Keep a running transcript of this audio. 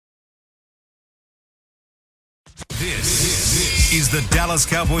This is the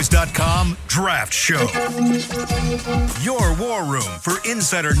DallasCowboys.com Draft Show. Your war room for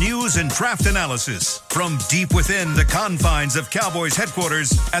insider news and draft analysis from deep within the confines of Cowboys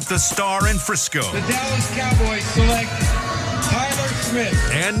headquarters at the Star in Frisco. The Dallas Cowboys select Tyler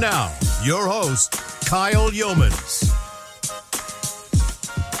Smith. And now, your host, Kyle Yeomans.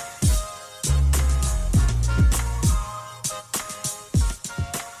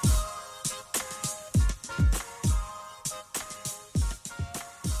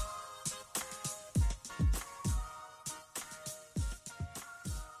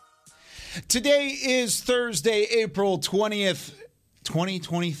 Today is Thursday, April 20th,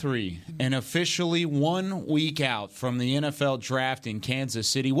 2023, and officially 1 week out from the NFL Draft in Kansas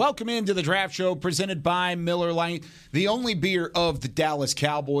City. Welcome into the Draft Show presented by Miller Lite, the only beer of the Dallas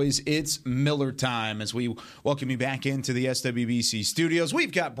Cowboys. It's Miller time as we welcome you back into the SWBC studios.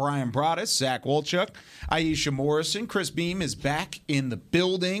 We've got Brian Broaddus, Zach Wolchuk, Aisha Morrison. Chris Beam is back in the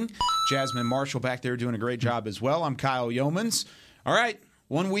building. Jasmine Marshall back there doing a great job as well. I'm Kyle Yeomans. All right,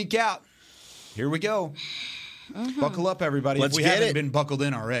 1 week out. Here we go. Buckle up, everybody. Let's if we get haven't it. been buckled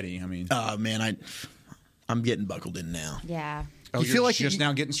in already, I mean. Oh, man, I'm getting buckled in now. Yeah. Oh, You you're feel like just you-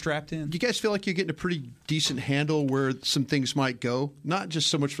 now getting strapped in? You guys feel like you're getting a pretty decent handle where some things might go? Not just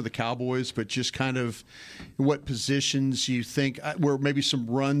so much for the Cowboys, but just kind of what positions you think where maybe some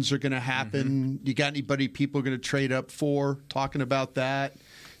runs are going to happen. You got anybody people are going to trade up for? Talking about that.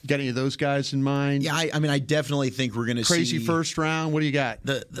 You got any of those guys in mind? Yeah, I mean, I definitely think we're going to see Crazy first round. What do you got?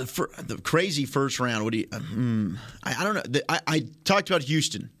 the crazy first round. What do you? I don't know. I talked about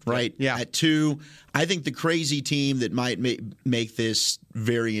Houston, right? Yeah. At 2, I think the crazy team that might make this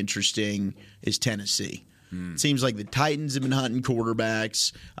very interesting is Tennessee. It seems like the Titans have been hunting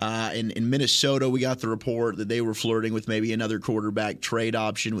quarterbacks. In Minnesota, we got the report that they were flirting with maybe another quarterback trade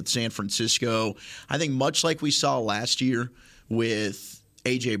option with San Francisco. I think much like we saw last year with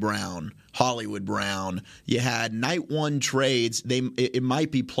A.J. Brown, Hollywood Brown, you had night one trades. It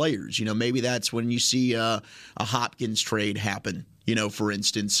might be players. You know, maybe that's when you see a Hopkins trade happen, you know, for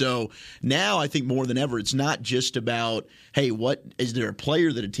instance. So now I think more than ever, it's not just about, hey, what is there a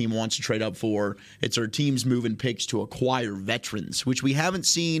player that a team wants to trade up for? It's our teams moving picks to acquire veterans, which we haven't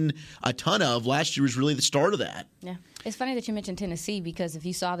seen a ton of. Last year was really the start of that. Yeah. It's funny that you mentioned Tennessee because if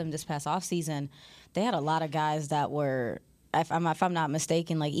you saw them this past offseason, they had a lot of guys that were – if I'm not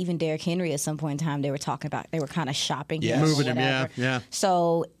mistaken, like even Derrick Henry at some point in time, they were talking about they were kind of shopping him, Moving or him, whatever. yeah.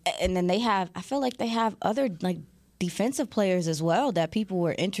 So, and then I feel like they have other like defensive players as well that people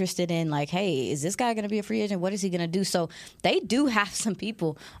were interested in. Like, hey, is this guy going to be a free agent? What is he going to do? So they do have some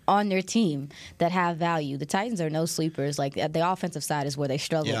people on their team that have value. The Titans are no sleepers. Like the offensive side is where they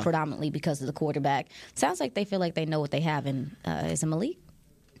struggle predominantly because of the quarterback. Sounds like they feel like they know what they have in is it Malik?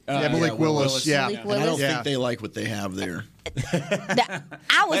 Malik Willis. Yeah. Malik And I don't Willis. think they like what they have there. I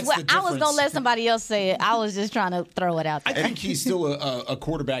was That's the going to difference. let somebody else say it. I was just trying to throw it out I there. think he's still a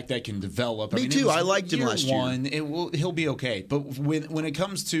quarterback that can develop. Me it too. was I liked him year last year. one. He'll be okay. But when it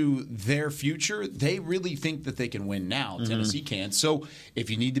comes to their future, they really think that they can win now. Tennessee can't. So if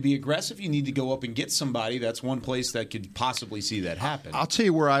you need to be aggressive, you need to go up and get somebody. That's one place that could possibly see that happen. I'll tell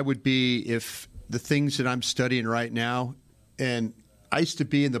you where I would be if the things that I'm studying right now, and I used to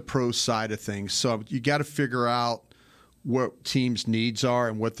be in the pro side of things, so you got to figure out what teams' needs are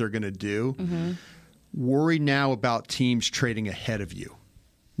and what they're going to do. Worry now about teams trading ahead of you.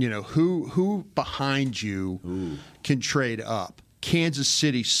 You know, who behind you can trade up. Kansas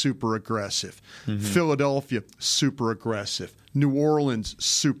City, super aggressive. Philadelphia, super aggressive. New Orleans,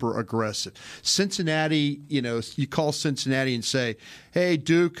 super aggressive. Cincinnati, you know, you call Cincinnati and say, hey,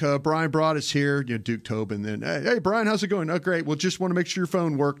 Duke, Brian Broaddus here. You know, Duke Tobin. Then, hey, Brian, how's it going? Oh, great. Well, just want to make sure your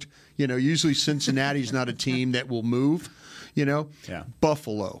phone worked. You know, usually Cincinnati's not a team that will move, you know. Yeah.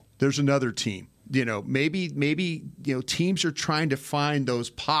 Buffalo, there's another team. You know, maybe you know, teams are trying to find those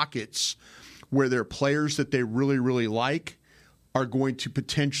pockets where their players that they really, really like are going to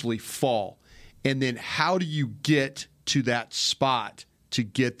potentially fall. And then how do you get to that spot to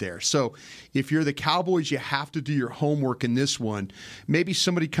get there? So if you're the Cowboys, you have to do your homework in this one. Maybe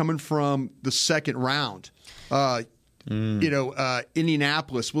somebody coming from the second round.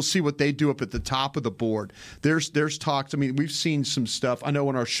 Indianapolis, we'll see what they do up at the top of the board. There's talks. I mean, we've seen some stuff. I know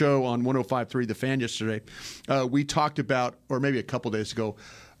on our show on 105.3 The Fan yesterday, we talked about, or maybe a couple days ago,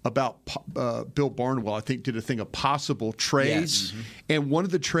 about Bill Barnwell, I think, did a thing of possible trades. Yes. And one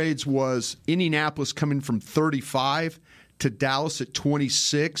of the trades was Indianapolis coming from 35 to Dallas at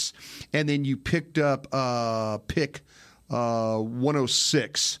 26, and then you picked up pick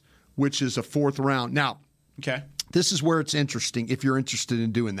 106, which is a fourth round. Now, this is where it's interesting if you're interested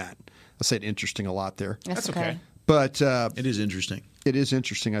in doing that. I said interesting a lot there. That's okay. But It is interesting. it is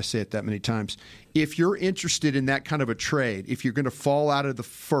interesting. I say it that many times. If you're interested in that kind of a trade, if you're going to fall out of the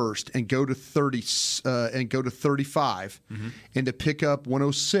first and go to 35 and to pick up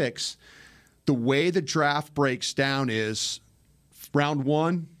 106, the way the draft breaks down is round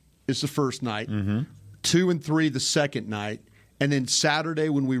 1 is the first night, 2 and 3 the second night, and then Saturday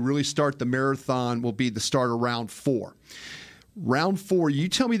when we really start the marathon will be the start of round 4. Round 4, you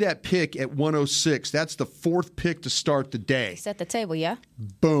tell me that pick at 106, that's the 4th pick to start the day. Set the table, yeah.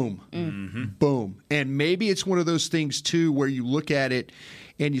 Boom. Boom. And maybe it's one of those things, too, where you look at it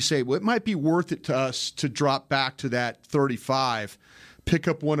and you say, well, it might be worth it to us to drop back to that 35, pick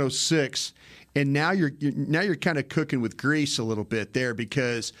up 106, and now you're kind of cooking with grease a little bit there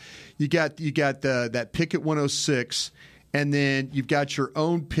because you got that pick at 106, and then you've got your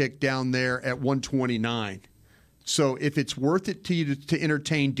own pick down there at 129. So if it's worth it to you to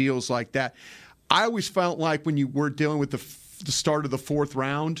entertain deals like that, I always felt like when you were dealing with the start of the 4th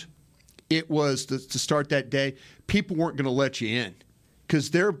round, it was to start that day, people weren't going to let you in because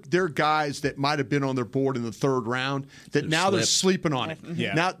they're guys that might have been on their board in the 3rd round that they're sleeping on it.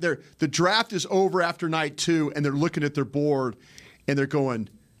 Yeah. Now the draft is over after night 2, and they're looking at their board and they're going,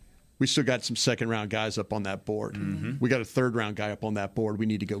 we still got some second-round guys up on that board. We got a third-round guy up on that board we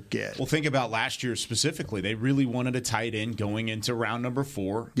need to go get. Well, think about last year specifically. They really wanted a tight end going into round number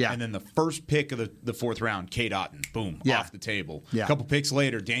 4. Yeah. And then the first pick of the 4th round, Cade Otton, boom, off the table. Yeah. A couple picks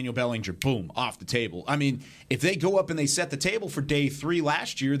later, Daniel Bellinger, boom, off the table. I mean, if they go up and they set the table for day 3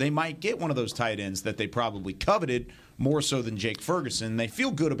 last year, they might get one of those tight ends that they probably coveted more so than Jake Ferguson. They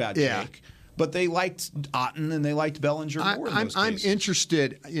feel good about Jake. But they liked Otton and they liked Bellinger more in those I'm cases.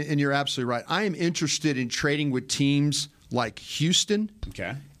 interested, and you're absolutely right. I am interested in trading with teams like Houston,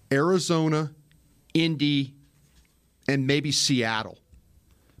 Okay. Arizona, Indy, and maybe Seattle.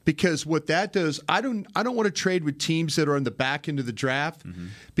 Because what that does, I don't want to trade with teams that are on the back end of the draft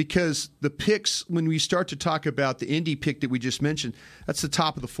because the picks, when we start to talk about the Indy pick that we just mentioned, that's the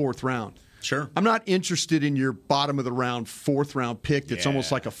top of the 4th round. Sure. I'm not interested in your bottom of the round, 4th round pick that's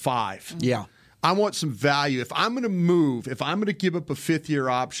almost like a 5. Yeah. I want some value. If I'm going to move, if I'm going to give up a 5th-year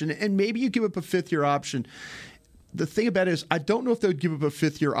option, and maybe you give up a 5th-year option, the thing about it is I don't know if they would give up a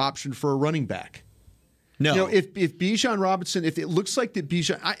 5th-year option for a running back. No. You know, if Bijan Robinson, if it looks like that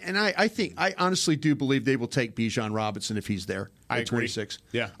Bijan, I honestly do believe they will take Bijan Robinson if he's there at 26.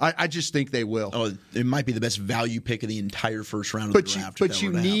 Yeah. I just think they will. Oh, it might be the best value pick of the entire first round of the draft. But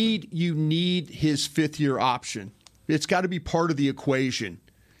you need his 5th-year option. It's got to be part of the equation.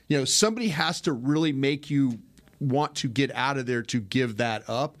 You know, somebody has to really make you want to get out of there to give that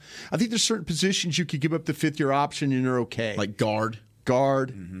up. I think there's certain positions you could give up the 5th-year option and you're okay. Like guard,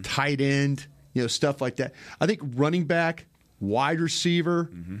 tight end, you know, stuff like that. I think running back, wide receiver,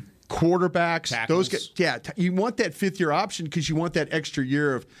 quarterbacks, Tackles. those guys, you want that 5th-year option because you want that extra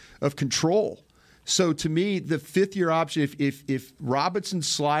year of control. So to me, the 5th-year option, if Robinson's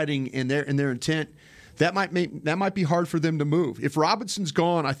sliding in their intent, that might be hard for them to move. If Robinson's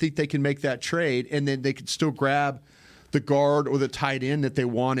gone, I think they can make that trade, and then they could still grab the guard or the tight end that they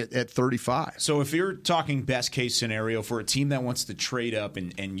want at 35. So if you're talking best case scenario for a team that wants to trade up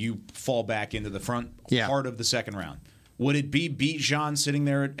and you fall back into the front part of the 2nd round, would it be Bijan sitting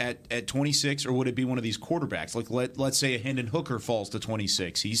there at 26, or would it be one of these quarterbacks? Like let's say a Hendon Hooker falls to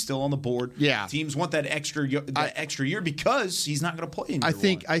 26. He's still on the board. Yeah. Teams want that extra year because he's not going to play in year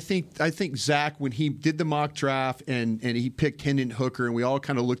one. I think Zach, when he did the mock draft and he picked Hendon Hooker, and we all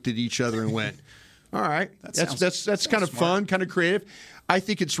kind of looked at each other and went, all right, that's kind of fun, kind of creative. I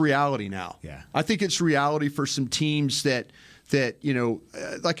think it's reality now. Yeah. I think it's reality for some teams that you know,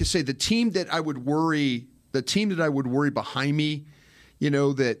 like I say, the team that I would worry behind me, you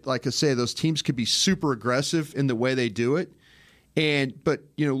know, that, like I say, those teams could be super aggressive in the way they do it. But,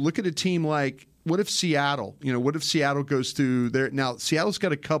 you know, look at a team like, what if Seattle goes through there? Now, Seattle's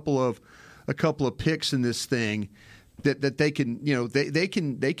got a couple of picks in this thing that they can, you know, they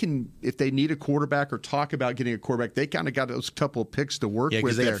can, if they need a quarterback or talk about getting a quarterback, they kind of got those couple of picks to work with.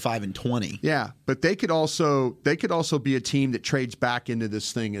 because they there. got 5 and 20. Yeah, but they could also be a team that trades back into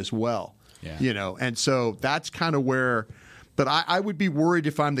this thing as well. Yeah. You know, and so that's kind of where. But I would be worried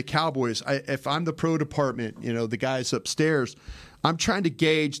if I'm the Cowboys. If I'm the pro department, you know, the guys upstairs, I'm trying to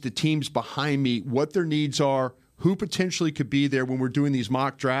gauge the teams behind me, what their needs are, who potentially could be there when we're doing these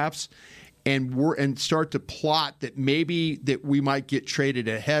mock drafts, and start to plot that maybe that we might get traded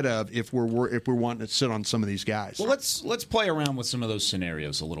ahead of if we're wanting to sit on some of these guys. Well, let's play around with some of those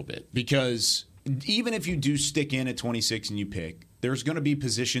scenarios a little bit, because even if you do stick in at 26 and you pick, there's going to be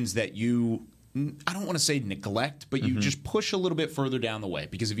positions that you I don't want to say neglect, but you just push a little bit further down the way.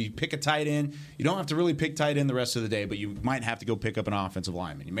 Because if you pick a tight end, you don't have to really pick tight end the rest of the day, but you might have to go pick up an offensive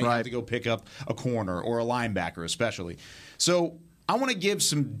lineman. You may have to go pick up a corner or a linebacker especially. So I want to give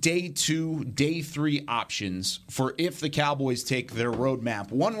some day 2, day 3 options for if the Cowboys take their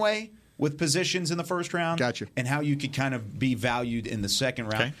roadmap one way with positions in the first round. Gotcha. And how you could kind of be valued in the second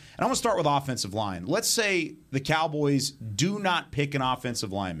round. Okay. And I want to start with offensive line. Let's say the Cowboys do not pick an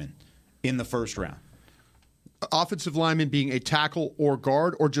offensive lineman in the first round. Offensive lineman being a tackle or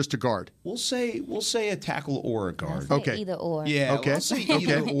guard, or just a guard? We'll say a tackle or a guard. Okay. Either or. Yeah. Okay. We'll say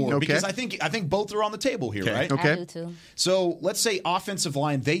either or because I think both are on the table here, right? Okay. I do too. So let's say offensive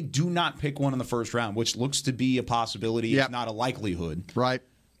line, they do not pick one in the first round, which looks to be a possibility, if not a likelihood. Right.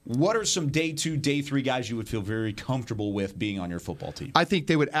 What are some day 2, day 3 guys you would feel very comfortable with being on your football team? I think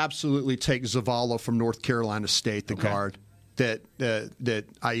they would absolutely take Zavala from North Carolina State, the guard that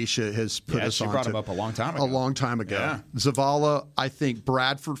Aisha has put us on. She brought him up a long time ago. A long time ago. Yeah. Zavala, I think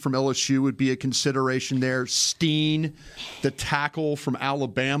Bradford from LSU would be a consideration there. Steen, the tackle from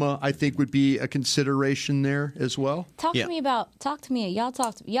Alabama, I think would be a consideration there as well. Talk to me.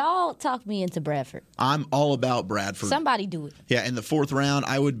 Y'all talk me into Bradford. I'm all about Bradford. Somebody do it. Yeah, in the 4th round,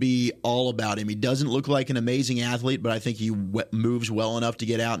 I would be all about him. He doesn't look like an amazing athlete, but I think he moves well enough to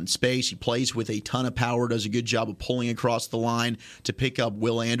get out in space. He plays with a ton of power, does a good job of pulling across the line to pick up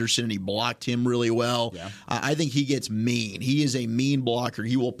Will Anderson, and he blocked him really well. Yeah. I think he gets mean. He is a mean blocker.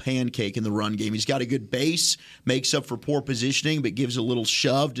 He will pancake in the run game. He's got a good base, makes up for poor positioning, but gives a little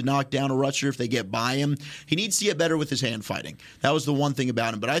shove to knock down a rusher if they get by him. He needs to get better with his hand fighting. That was the one thing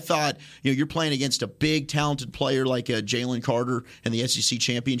about him. But I thought, you're playing against a big, talented player like Jalen Carter in the SEC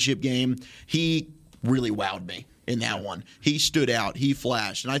championship game. He really wowed me in that one. He stood out. He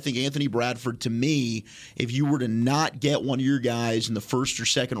flashed. And I think Anthony Bradford, to me, if you were to not get one of your guys in the first or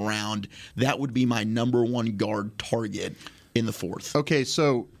second round, that would be my number 1 guard target in the 4th. Okay,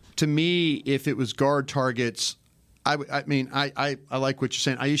 so to me, if it was guard targets, I like what you're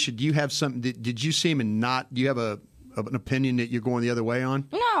saying. Aisha, do you have something? Did you see him and not? Do you have an opinion that you're going the other way on?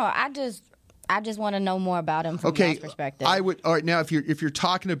 No, I just want to know more about him from your perspective. I would. All right, now if you're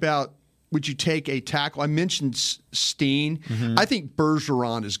talking about, would you take a tackle? I mentioned Steen. Mm-hmm. I think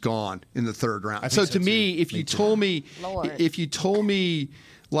Bergeron is gone in the 3rd round. So to me, if you told me,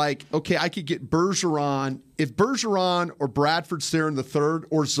 like, okay, I could get Bergeron. If Bergeron or Bradford's there in the 3rd,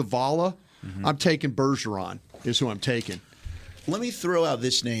 or Zavala, I'm taking Bergeron. Is who I'm taking. Let me throw out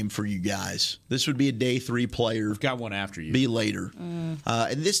this name for you guys. This would be a day 3 player. We've got one after you. Be later. And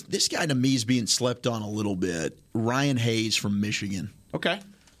this guy to me is being slept on a little bit. Ryan Hayes from Michigan. Okay.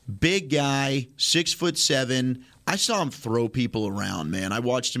 Big guy, 6'7". I saw him throw people around, man. I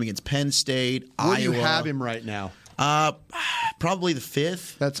watched him against Penn State, Iowa. Where do you have him right now? Probably the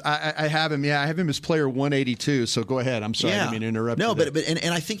 5th. I have him. Yeah, I have him as player 182. So go ahead. I'm sorry, I didn't mean to interrupt. No, you but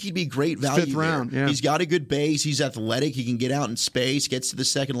I think he'd be great value. 5th round. Yeah. He's got a good base. He's athletic. He can get out in space. Gets to the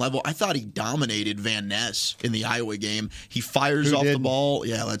second level. I thought he dominated Van Ness in the Iowa game. He fires off the ball.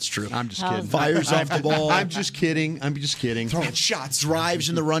 Yeah, that's true. I'm just kidding. Fires off the ball. I'm just kidding. Throwing shots. Drives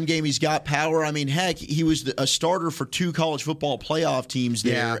in the run game. He's got power. I mean, heck, he was a starter for 2 college football playoff teams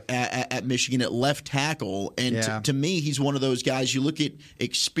there at Michigan at left tackle. And to me, he's one of those guys. You look at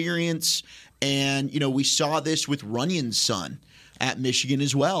experience, and we saw this with Runyon's son at Michigan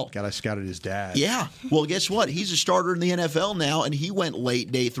as well. God, I scouted his dad. Yeah. Well, guess what? He's a starter in the NFL now, and he went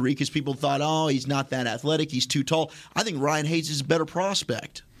late day 3 because people thought, he's not that athletic. He's too tall. I think Ryan Hayes is a better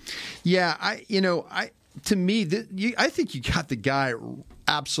prospect. Yeah, I think you got the guy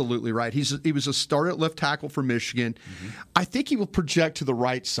absolutely right. He was a starter at left tackle for Michigan. Mm-hmm. I think he will project to the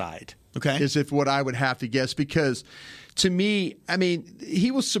right side. Okay. Is if what I would have to guess, because to me, I mean, he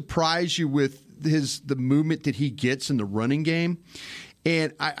will surprise you with the movement that he gets in the running game.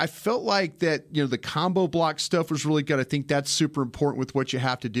 And I felt like that, the combo block stuff was really good. I think that's super important with what you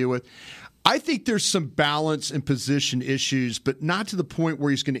have to deal with. I think there's some balance and position issues, but not to the point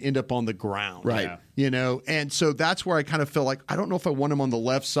where he's going to end up on the ground. Right. And so that's where I kind of felt like, I don't know if I want him on the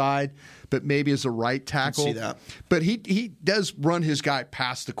left side, but maybe as a right tackle. I can see that. But he does run his guy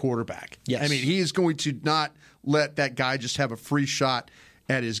past the quarterback. Yes. I mean, he is going to not let that guy just have a free shot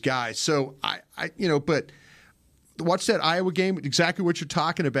at his guy. So but watch that Iowa game, exactly what you're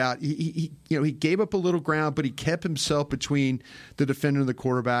talking about. He gave up a little ground, but he kept himself between the defender and the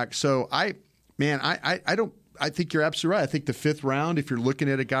quarterback. So I think you're absolutely right. I think the 5th round, if you're looking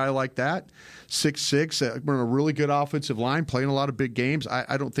at a guy like that, 6'6". We're in a really good offensive line, playing a lot of big games.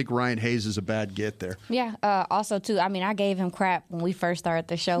 I don't think Ryan Hayes is a bad get there. Yeah. Also, too, I mean, I gave him crap when we first started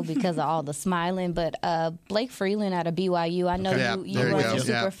the show because of all the smiling, but Blake Freeland out of BYU, I know you weren't a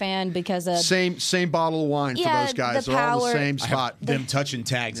super fan because of same bottle of wine for those guys. They're all the same spot. Them touching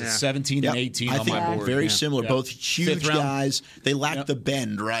tags at 17 and 18 on my board. Very similar. Both huge guys. They lack the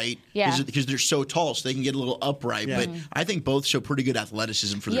bend, right? Yeah. Because they're so tall, so they can get a little upright. But I think both show pretty good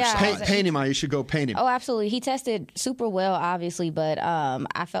athleticism for their size. Paint him. You should go paint him. Oh, absolutely. He tested super well, obviously, but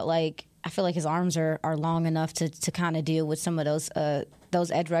I feel like his arms are long enough to kind of deal with some of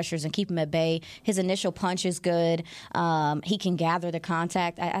those edge rushers and keep him at bay. His initial punch is good. He can gather the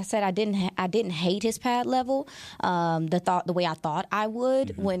contact. I said I didn't hate his pad level. The way I thought I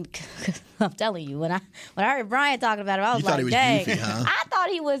would when I'm telling you when I heard Brian talking about it, I was like, dang. Goofy, huh? I thought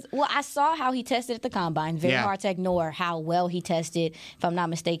he was. Well, I saw how he tested at the combine. Very hard to ignore how well he tested. If I'm not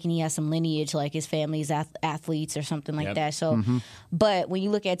mistaken, he has some lineage, like his family's athletes or something like that. So, but when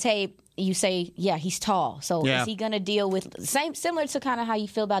you look at tape, you say, yeah, he's tall. So is he going to deal with similar to kind of how you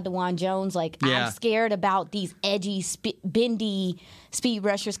feel about DeJuan Jones? Like I'm scared about these edgy, bendy speed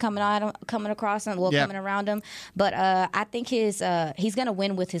rushers coming across him, coming around him. But I think he's going to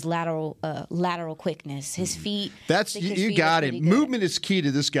win with his lateral quickness. His feet. That's you got him. Movement is key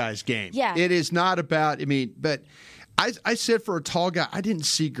to this guy's game. Yeah, it is not about. But. I said for a tall guy, I didn't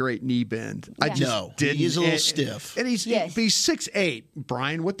see great knee bend. Yeah. I just didn't. He's a little stiff. And he's 6'8",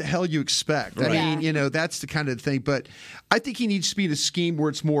 Brian. What the hell you expect? Right. I mean, that's the kind of thing. But I think he needs to be in a scheme where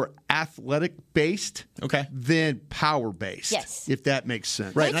it's more athletic-based than power-based. Yes. If that makes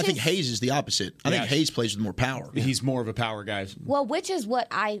sense. Right, and I think Hayes is the opposite. I think Hayes plays with more power. He's more of a power guy. Well, which is what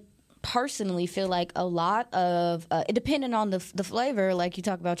I personally feel like a lot of depending on the flavor, like you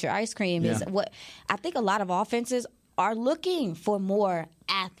talk about your ice cream, is what I think a lot of offenses are looking for more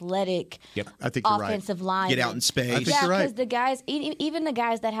athletic I think you're offensive line. Get out in space. I think you're right. Because the guys, even the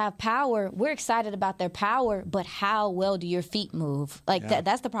guys that have power, we're excited about their power, but how well do your feet move? Like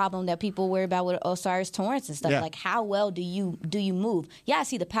that's the problem that people worry about with Osiris Torrance and stuff. Like how well do you move? Yeah, I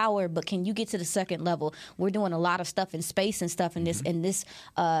see the power, but can you get to the second level? We're doing a lot of stuff in space and stuff in this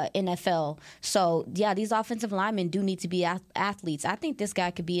NFL. So these offensive linemen do need to be athletes. I think this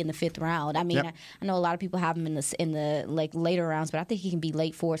guy could be in the 5th round. I mean, I know a lot of people have him in the like later rounds, but I think he can be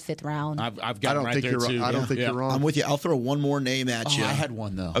late 4th, 5th round. I've got him right there too. I don't think you're wrong. I'm with you. I'll throw one more name at you. I had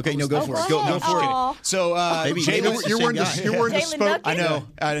one though. Okay, go for it. Go for it. So you're wearing the sport. I know.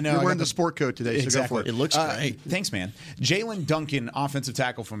 You're wearing the sport coat today. So exactly. go for it. It looks great. Thanks, man. Jalen Duncan, offensive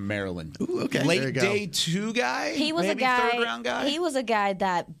tackle from Maryland. Ooh, okay. Late day 2 guy. He was maybe a guy. 3rd round guy. He was a guy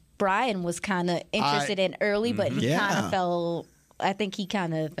that Brian was kind of interested in early, but he kind of fell. I think he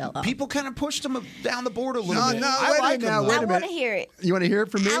kind of fell off. People kind of pushed him down the board a little bit. Wait a minute. I want to hear it. You want to hear it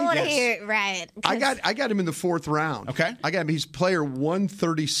from me? I want to hear it, right? I got him in the 4th round. Okay. I got him. He's player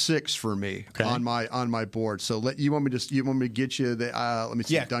 136 for me on my board. So you want me to get you the let me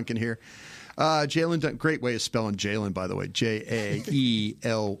see Duncan here. Jalen Duncan, great way of spelling Jalen, by the way.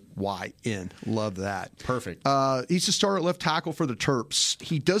 Jaelyn. Love that. Perfect. He's the starter at left tackle for the Terps.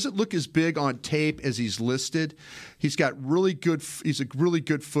 He doesn't look as big on tape as he's listed. He's a really good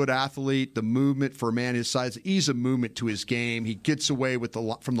foot athlete. The movement for a man his size, he's a movement to his game. He gets away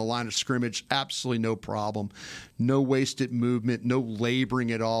from the line of scrimmage, absolutely no problem. No wasted movement, no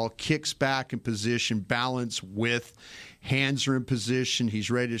laboring at all. Kicks back in position, balance, width. Hands are in position.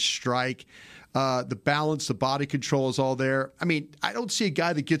 He's ready to strike. The balance, the body control is all there. I mean, I don't see a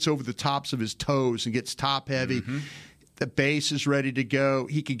guy that gets over the tops of his toes and gets top heavy. Mm-hmm. The base is ready to go.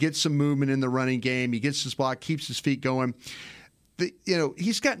 He can get some movement in the running game. He gets his block, keeps his feet going.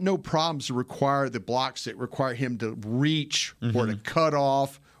 He's got no problems to require the blocks that require him to reach or to cut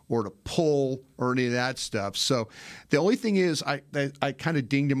off or to pull or any of that stuff. So the only thing is I kind of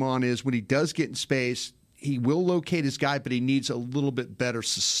dinged him on is when he does get in space, he will locate his guy, but he needs a little bit better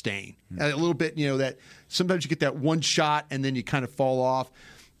sustain. A little bit, that sometimes you get that one shot and then you kind of fall off.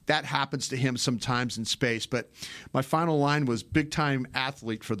 That happens to him sometimes in space. But my final line was big-time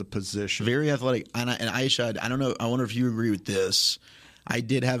athlete for the position. Very athletic. And Aisha, I don't know, I wonder if you agree with this. I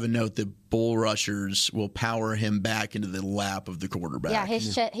did have a note that bull rushers will power him back into the lap of the quarterback. Yeah,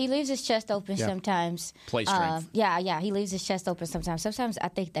 he leaves his chest open sometimes. Play strength. He leaves his chest open sometimes. Sometimes I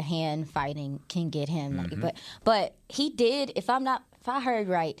think the hand fighting can get him. But he did, if I heard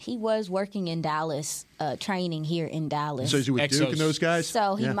right, he was working in Dallas, training here in Dallas. So is he with Duke and those guys?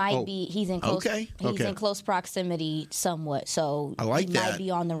 So he might be. He's in close. Okay. He's in close proximity, somewhat. So I like he that. might be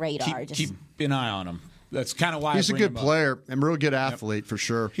on the radar. Keep an eye on him. That's kind of why he's a good player and real good athlete for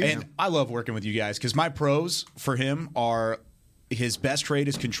sure. And I love working with you guys because my pros for him are his best trait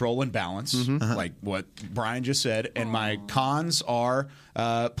is control and balance, like what Brian just said. And my cons are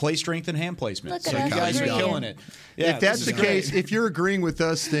play strength and hand placement. Look So at you us guys are agreeing. killing it. Yeah, if that's this the is great. case, if you're agreeing with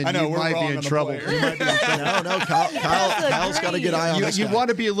us, then I know, you we're might wrong be in on the trouble. player. You might be in trouble. No, Kyle's got a good eye on this You guy. want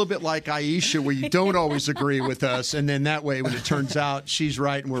to be a little bit like Aisha, where you don't always agree with us, and then that way, when it turns out she's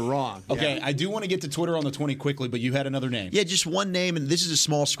right and we're wrong. Okay, I do want to get to Twitter on the 20 quickly, but you had another name. Yeah, just one name, and this is a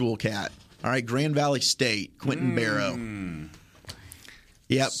small school cat. All right, Grand Valley State, Quentin Barrow.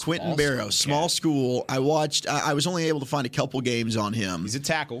 Yep, Quentin Barrow, small school. I watched. I was only able to find a couple games on him. He's a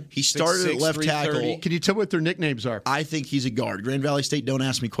tackle. He started 6'6", at left 330. tackle. Can you tell me what their nicknames are? I think he's a guard. Grand Valley State, don't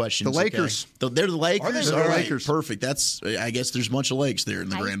ask me questions. The Lakers. Okay? They're the Lakers? Are they? All They're the right, Lakers. perfect. That's. I guess there's a bunch of lakes there in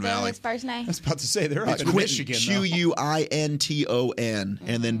the How you Grand spell Valley. his first name? I was about to say they're up It's in Quentin, Michigan. though. Quinton,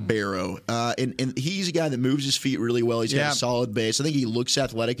 and then Barrow. And he's a guy that moves his feet really well. He's got Yeah. a solid base. I think he looks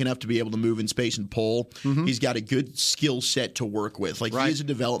athletic enough to be able to move in space and pull. He's got a good skill set to work with. Like, Right. he is a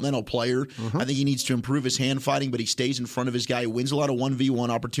developmental player. I think he needs to improve his hand fighting, but he stays in front of his guy. He wins a lot of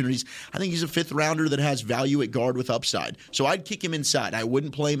 1v1 opportunities. I think he's a fifth rounder that has value at guard with upside. So I'd kick him inside. I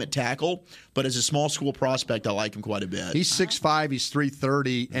wouldn't play him at tackle, but as a small school prospect, I like him quite a bit. He's 6'5", he's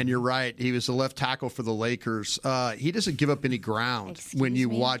 330, and you're right. He was the left tackle for the Lakers. He doesn't give up any ground when you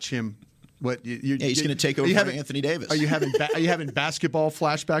watch him. What he's going to take over for Anthony Davis. Are you having basketball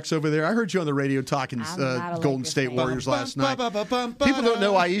flashbacks over there? I heard you on the radio talking I'm not a Golden Lakers State fan. Warriors last night. People don't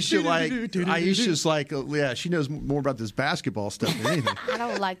know Aisha. Aisha's like, yeah, she knows more about this basketball stuff than anything. I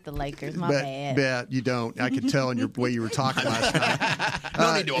don't like the Lakers. My But bad. you don't. I could tell in your way you were talking last night.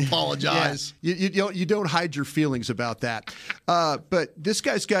 No need to apologize. Yeah, you don't hide your feelings about that. But this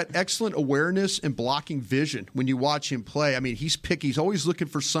guy's got excellent awareness and blocking vision when you watch him play. I mean, he's picky. He's always looking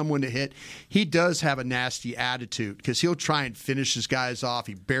for someone to hit. He does have a nasty attitude because he'll try and finish his guys off.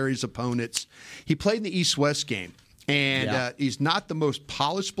 He buries opponents. He played in the East-West game, and he's not the most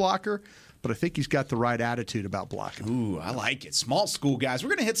polished blocker, but I think he's got the right attitude about blocking. Ooh, I like it. Small school guys. We're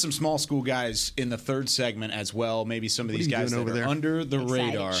going to hit some small school guys in the third segment as well. Maybe some of these are you guys that doing over are there? under the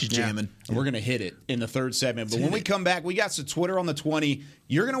Excited. radar. She's jamming. And we're going to hit it in the third segment. But when we come back, we got some Twitter on the 20.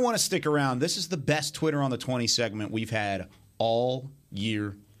 You're going to want to stick around. This is the best Twitter on the 20 segment we've had all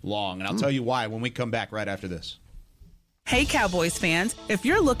year long. And I'll tell you why when we come back right after this. Hey Cowboys fans, if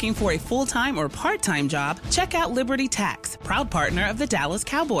you're looking for a full-time or part-time job, check out Liberty Tax, proud partner of the Dallas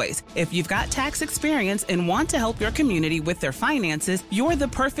Cowboys. If you've got tax experience and want to help your community with their finances, you're the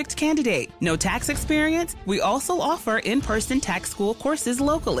perfect candidate. No tax experience? We also offer in-person tax school courses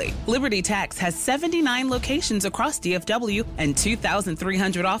locally. Liberty Tax has 79 locations across DFW and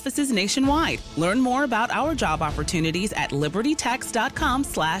 2,300 offices nationwide. Learn more about our job opportunities at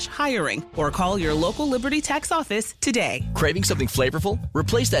libertytax.com/hiring or call your local Liberty Tax office today. Craving something flavorful?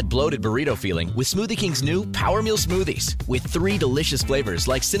 Replace that bloated burrito feeling with Smoothie King's new Power Meal Smoothies. With 3 delicious flavors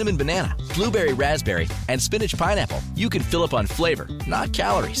like cinnamon banana, blueberry raspberry, and spinach pineapple, you can fill up on flavor, not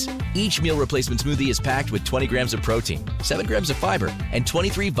calories. Each meal replacement smoothie is packed with 20 grams of protein, 7 grams of fiber, and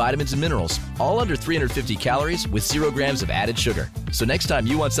 23 vitamins and minerals, all under 350 calories with 0 grams of added sugar. So next time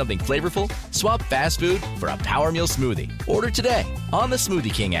you want something flavorful, swap fast food for a Power Meal Smoothie. Order today on the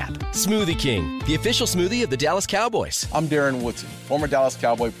Smoothie King app. Smoothie King, the official smoothie of the Dallas Cowboys. I'm Darren Woodson, former Dallas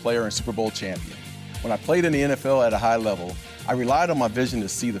Cowboy player and Super Bowl champion. When I played in the NFL at a high level, I relied on my vision to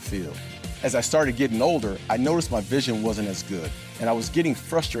see the field. As I started getting older, I noticed my vision wasn't as good, and I was getting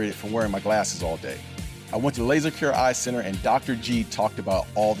frustrated from wearing my glasses all day. I went to Laser Care Eye Center, and Dr. G talked about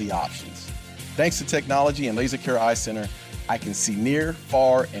all the options. Thanks to technology and Laser Care Eye Center, I can see near,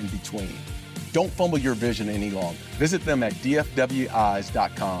 far, and between. Don't fumble your vision any longer. Visit them at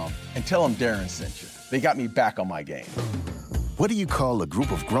dfweyes.com and tell them Darren sent you. They got me back on my game. What do you call a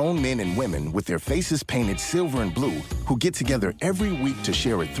group of grown men and women with their faces painted silver and blue who get together every week to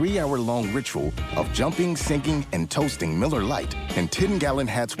share a 3-hour-long ritual of jumping, singing, and toasting Miller Lite in 10-gallon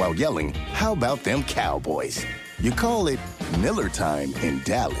hats while yelling, "How about them Cowboys?" You call it Miller Time in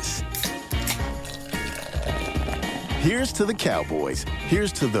Dallas. Here's to the Cowboys.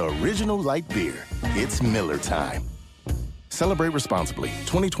 Here's to the original light beer. It's Miller Time. Celebrate responsibly.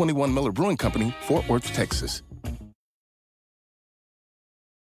 2021 Miller Brewing Company, Fort Worth, Texas.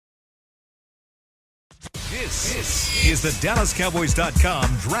 This is the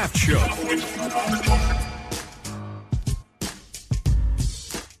DallasCowboys.com Draft Show.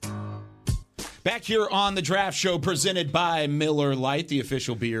 Back here on the Draft Show presented by Miller Lite, the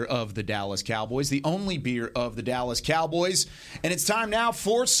official beer of the Dallas Cowboys, the only beer of the Dallas Cowboys. And it's time now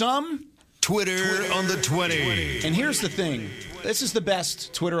for some Twitter on the 20. And here's the thing. This is the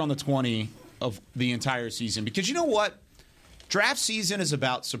best Twitter on the 20 of the entire season. Because you know what? Draft season is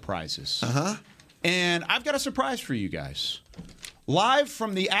about surprises. And I've got a surprise for you guys. live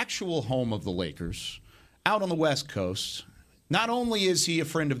from the actual home of the Lakers, out on the West Coast. Not only is he a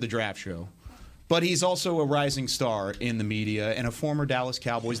friend of the Draft Show, but he's also a rising star in the media and a former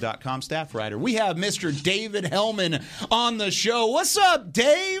DallasCowboys.com staff writer. We have Mr. David Hellman on the show. What's up,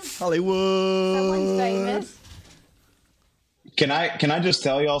 Dave? Hollywood. Someone's famous. Can I just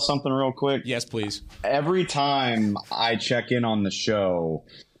tell y'all something real quick? Yes, please. Every time I check in on the show,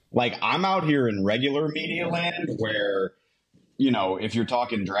 like I'm out here in regular media land where, if you're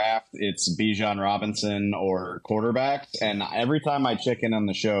talking draft, it's Bijan Robinson or quarterbacks. And every time I check in on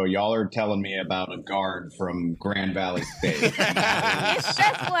the show, y'all are telling me about a guard from Grand Valley State. It's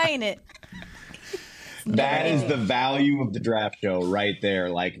stressful, ain't it? That is the value of the draft show right there.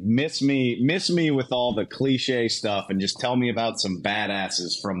 Like, miss me with all the cliche stuff and just tell me about some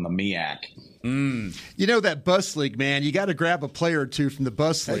badasses from the MEAC. You know that bus league, man. You got to grab a player or two from the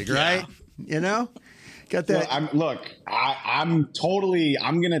bus league, right? Got that. I'm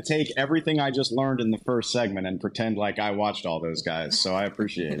going to take everything I just learned in the first segment and pretend like I watched all those guys. So I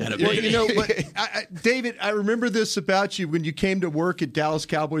appreciate it. Well, David, I remember this about you when you came to work at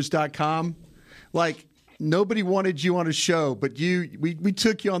DallasCowboys.com. Like, nobody wanted you on a show, but we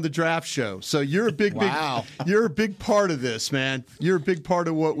took you on the draft show. So you're a big you're a big part of this, man. You're a big part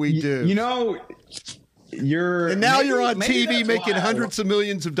of what we do. You're on TV making hundreds of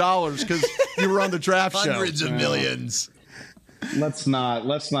millions of dollars because you were on the draft show. Hundreds of millions. Let's not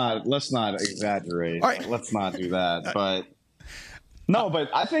exaggerate. All right. Let's not do that. But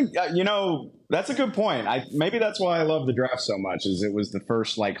I think that's a good point. Maybe that's why I love the draft so much. Is it was the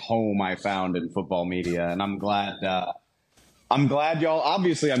first home I found in football media, and I'm glad y'all.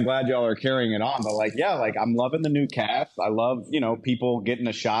 Obviously, I'm glad y'all are carrying it on. But I'm loving the new cast. I love people getting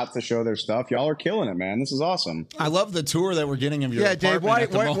a shot to show their stuff. Y'all are killing it, man. This is awesome. I love the tour that we're getting of your Dave.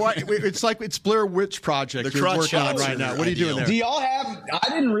 apartment. Why? It's like it's Blair Witch Project you're working on right now. What are you doing there? Do y'all have? I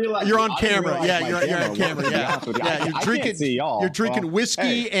didn't realize you're on camera. Yeah, you're on camera. Yeah, you're drinking. You're drinking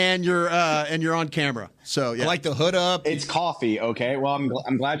whiskey and you're on camera. So yeah, I like the hood up. It's coffee. Okay. Well,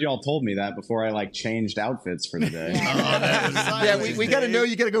 I'm glad y'all told me that before I changed outfits for the day. We got to know.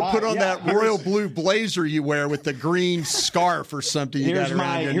 You got to go put on that royal blue blazer you wear with the green scarf or something. Here's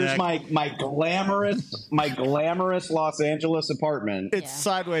my glamorous Los Angeles apartment. It's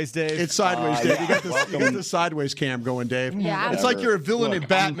sideways, Dave. It's sideways, Dave. You got the sideways cam going, Dave. Yeah, it's like you're a villain in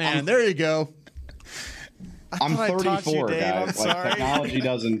Batman. There you go. I'm 34, Dave. guys. I'm sorry. Technology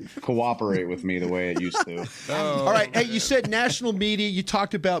doesn't cooperate with me the way it used to. All right. Hey, you said national media. You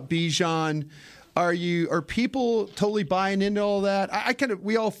talked about Bijan. Are people totally buying into all that?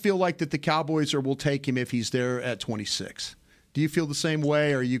 We all feel like that the Cowboys will take him if he's there at 26. Do you feel the same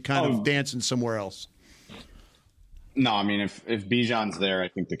way, or are you kind of dancing somewhere else? No, I mean, if Bijan's there, I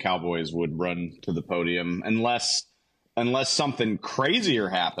think the Cowboys would run to the podium unless something crazier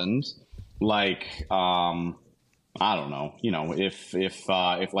happens. I don't know, if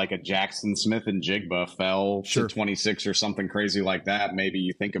a Jackson Smith and Jigba fell to 26 or something crazy like that, maybe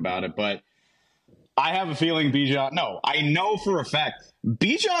you think about it. But I have a feeling I know for a fact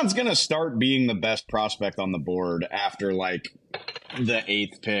Bijan's going to start being the best prospect on the board after the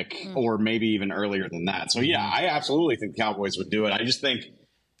 8th pick or maybe even earlier than that. So yeah, I absolutely think Cowboys would do it. I just think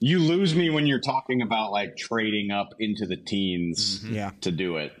you lose me when you're talking about trading up into the teens to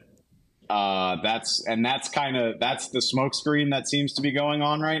do it. That's the smokescreen that seems to be going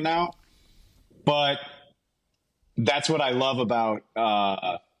on right now. But that's what I love about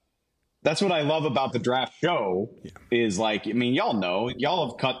the draft show is y'all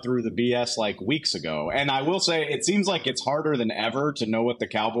have cut through the BS weeks ago. And I will say it seems like it's harder than ever to know what the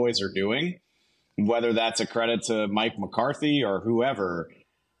Cowboys are doing, whether that's a credit to Mike McCarthy or whoever.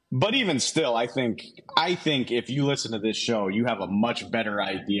 But even still, I think if you listen to this show, you have a much better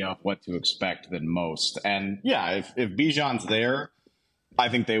idea of what to expect than most. And yeah, if Bijan's there, I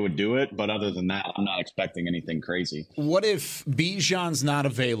think they would do it. But other than that, I'm not expecting anything crazy. What if Bijan's not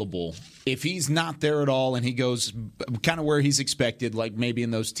available? If he's not there at all and he goes kind of where he's expected, like maybe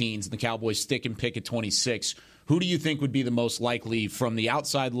in those teens, and the Cowboys stick and pick at 26, who do you think would be the most likely from the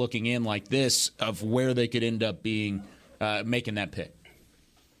outside looking in like this of where they could end up being making that pick?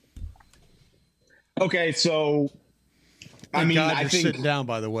 Okay, so I think sitting down.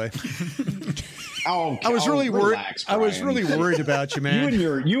 By the way, I was really worried. Relax, I was really worried about you, man.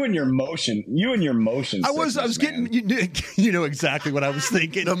 you and your motion. I was getting. You know exactly what I was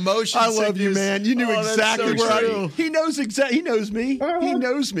thinking. The motion. I love you, man. You knew exactly so where He knows exactly. He knows me. He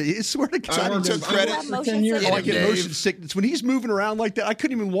knows me. I swear to God, I took credit for 10 years. I get motion sickness when he's moving around like that. I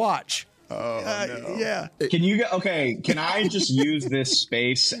couldn't even watch. Yeah. Can you okay? Can I just use this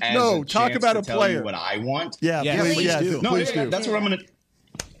space as No, a talk chance about to a tell player. you what I want? Yeah, please do. No, Please do. that's what I'm gonna.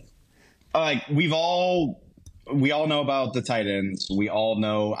 Like we all know about the tight ends. We all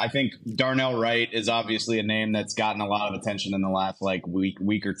know. I think Darnell Wright is obviously a name that's gotten a lot of attention in the last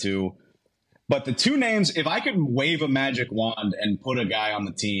week or two. But the two names, if I could wave a magic wand and put a guy on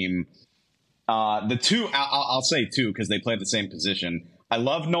the team, the two I'll say two because they play the same position. I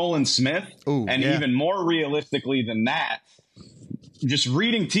love Nolan Smith, even more realistically than that, just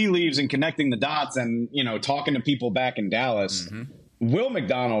reading tea leaves and connecting the dots, and talking to people back in Dallas. Mm-hmm. Will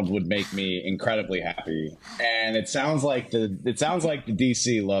McDonald would make me incredibly happy, and it sounds like the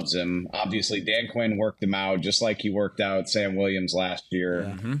DC loves him. Obviously, Dan Quinn worked him out just like he worked out Sam Williams last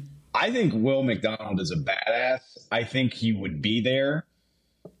year. Mm-hmm. I think Will McDonald is a badass. I think he would be there.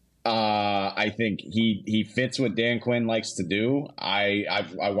 I think he fits what Dan Quinn likes to do. I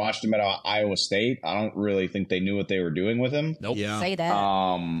watched him at Iowa State. I don't really think they knew what they were doing with him. Nope. Yeah. Say that.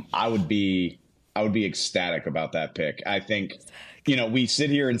 I would be ecstatic about that pick. I think, we sit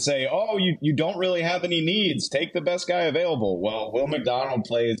here and say, oh, you don't really have any needs. Take the best guy available. Well, Will McDonald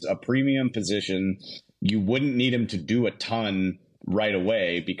plays a premium position. You wouldn't need him to do a ton right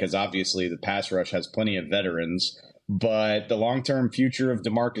away because obviously the pass rush has plenty of veterans. But the long-term future of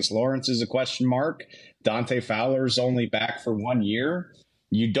DeMarcus Lawrence is a question mark. Dante Fowler's only back for 1 year.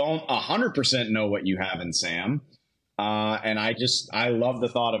 You don't 100% know what you have in Sam. And I love the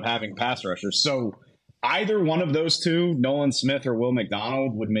thought of having pass rushers. So either one of those two, Nolan Smith or Will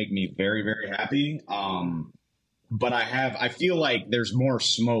McDonald, would make me very, very happy. But I feel like there's more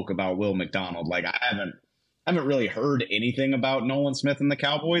smoke about Will McDonald. Like I haven't really heard anything about Nolan Smith and the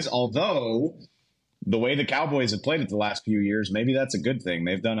Cowboys, although the way the Cowboys have played it the last few years, maybe that's a good thing.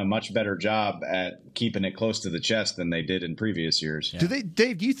 They've done a much better job at keeping it close to the chest than they did in previous years. Yeah.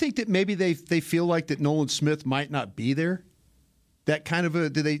 Dave, do you think that maybe they feel like that Nolan Smith might not be there? That kind of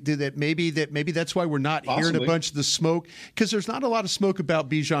maybe that's why we're not hearing a bunch of the smoke, because there's not a lot of smoke about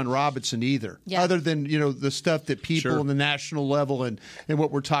Bijan Robinson either, other than the stuff that people on the national level and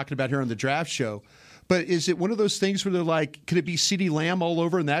what we're talking about here on the draft show. But is it one of those things where they're like, could it be CeeDee Lamb all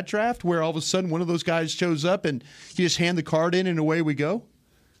over in that draft, where all of a sudden one of those guys shows up and you just hand the card in and away we go?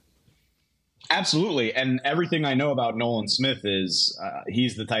 Absolutely. And everything I know about Nolan Smith is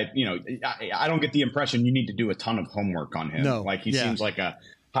he's the type, I don't get the impression you need to do a ton of homework on him. No. Like he seems like a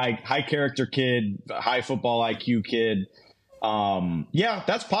high character kid, high football IQ kid. Yeah,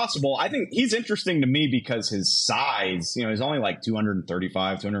 that's possible. I think he's interesting to me because his size, he's only like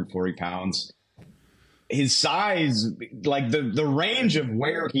 235, 240 pounds. His size, like the range of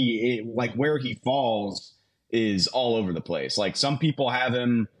where he falls is all over the place. Like some people have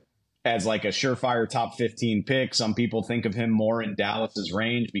him as like a surefire top 15 pick. Some people think of him more in Dallas's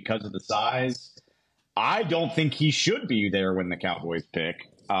range because of the size. I don't think he should be there when the Cowboys pick.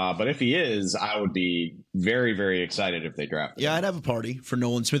 But if he is, I would be very, very excited if they draft him. Yeah, I'd have a party for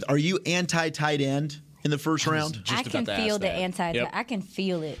Nolan Smith. Are you anti-tight end in the first round? I can feel the anti. Yep. I can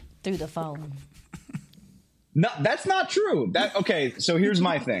feel it through the phone. No, that's not true. Okay, so here's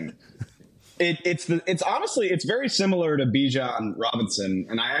my thing. It's honestly very similar to Bijan Robinson,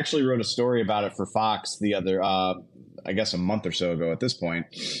 and I actually wrote a story about it for Fox the other I guess a month or so ago at this point.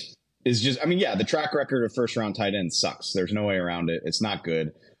 Is just the track record of first round tight ends sucks. There's no way around it. It's not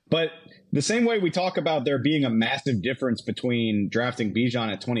good. But the same way we talk about there being a massive difference between drafting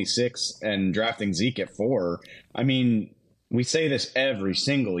Bijan at 26 and drafting Zeke at 4, we say this every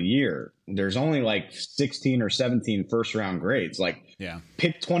single year. There's only like 16 or 17 first round grades.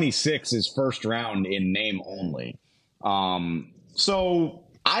 Pick 26 is first round in name only. So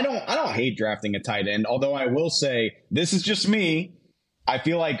I don't hate drafting a tight end, although I will say this is just me. I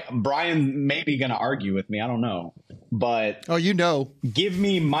feel like Brian may be going to argue with me. I don't know, but give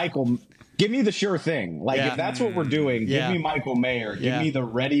me the sure thing. If that's what we're doing, give me Michael Mayer. Give me the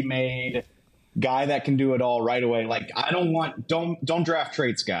ready-made guy that can do it all right away. Don't draft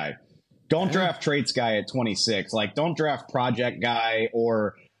traits guy. Don't draft traits guy at 26. Don't draft project guy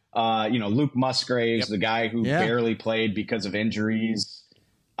or Luke Musgraves, the guy who barely played because of injuries.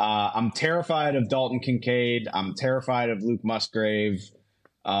 I'm terrified of Dalton Kincaid. I'm terrified of Luke Musgrave.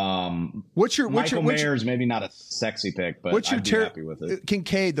 Michael Mayer is maybe not a sexy pick, but I'd be happy with it.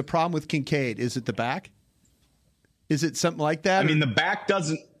 Kincaid, the problem with Kincaid, is it the back? Is it something like that?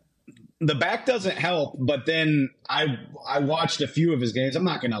 The back doesn't help, but then I watched a few of his games. I'm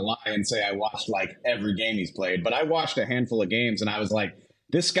not going to lie and say I watched every game he's played, but I watched a handful of games and I was like,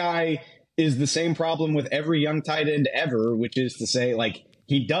 this guy is the same problem with every young tight end ever, which is to say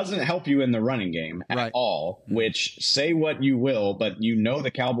he doesn't help you in the running game at all, which say what you will, but you know the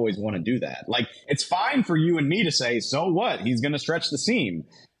Cowboys want to do that. Like, it's fine for you and me to say, so what? He's going to stretch the seam.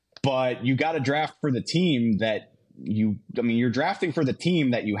 But you got to draft for the team that you're drafting for the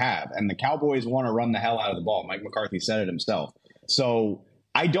team that you have. And the Cowboys want to run the hell out of the ball. Mike McCarthy said it himself. So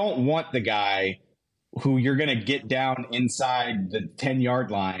I don't want the guy who you're going to get down inside the 10-yard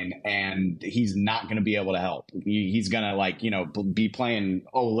line and he's not going to be able to help. He's going to be playing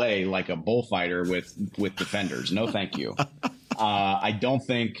Olay like a bullfighter with defenders. No, thank you. I don't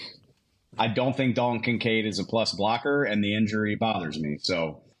think Dalton Kincaid is a plus blocker, and the injury bothers me.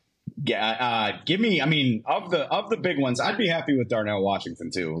 So give me, of the big ones, I'd be happy with Darnell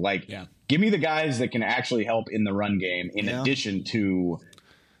Washington too. Give me the guys that can actually help in the run game in addition to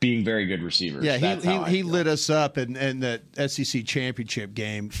being very good receivers. Yeah, he lit us up in that SEC championship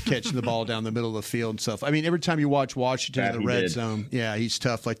game, catching the ball down the middle of the field and stuff. Every time you watch Washington in the red zone, he's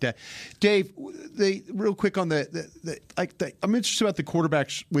tough like that. Dave, real quick on I'm interested about the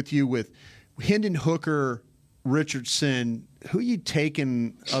quarterbacks with you with Hendon Hooker, Richardson. Who are you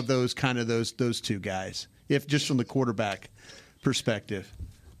taking of those those two guys, if just from the quarterback perspective?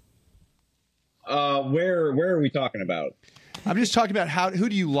 Where are we talking about? I'm just talking about who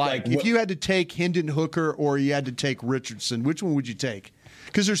do you like? If you had to take Hendon Hooker or you had to take Richardson, which one would you take?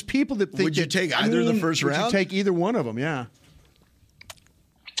 Because there's people that think would you take either the first round? Would you take either one of them? Yeah.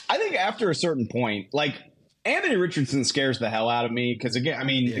 I think after a certain point, Anthony Richardson scares the hell out of me because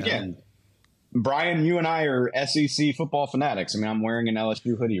again, Brian, you and I are SEC football fanatics. I'm wearing an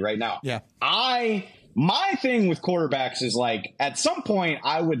LSU hoodie right now. Yeah. My thing with quarterbacks is at some point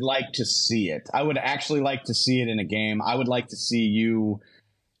I would like to see it. I would actually like to see it in a game. I would like to see you.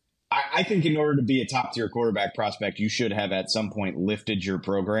 I think in order to be a top tier quarterback prospect, you should have at some point lifted your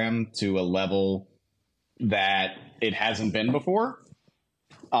program to a level that it hasn't been before.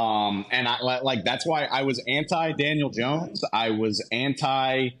 And that's why I was anti Daniel Jones. I was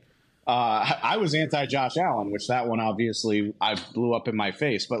anti Josh Allen, which that one obviously I blew up in my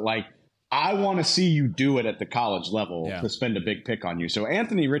face. But I want to see you do it at the college level to spend a big pick on you. So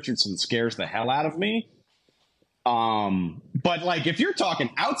Anthony Richardson scares the hell out of me. But if you're talking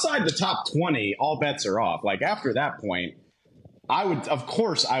outside the top 20, all bets are off. After that point, I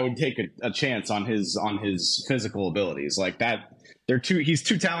would take a chance on his physical abilities that. He's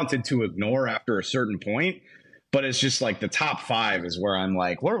too talented to ignore after a certain point. But it's just the top 5 is where I'm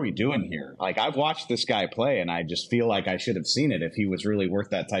what are we doing here? I've watched this guy play, and I just feel like I should have seen it if he was really worth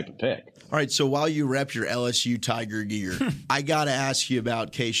that type of pick. All right, so while you rep your LSU Tiger gear, I got to ask you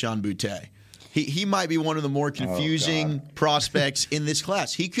about Kayshon Boutte. He might be one of the more confusing prospects in this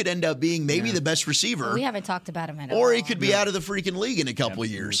class. He could end up being maybe the best receiver. We haven't talked about him at all. Or he could be out of the freaking league in a couple of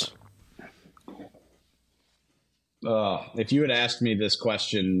years. If you had asked me this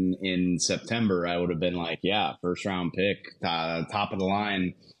question in September, I would have been first round pick, top of the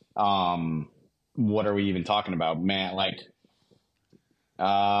line. What are we even talking about, man?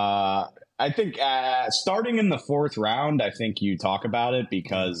 I think starting in the 4th round, I think you talk about it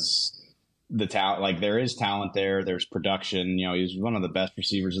because the talent, there is talent there. There's production. He's one of the best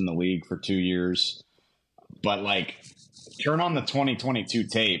receivers in the league for 2 years. But turn on the 2022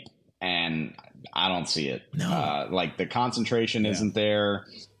 tape and I don't see it. No. The concentration isn't there.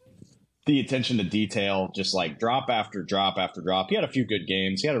 The attention to detail, just drop after drop after drop. He had a few good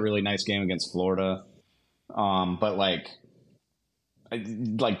games. He had a really nice game against Florida. But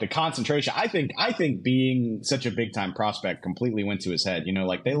the concentration, I think being such a big time prospect completely went to his head.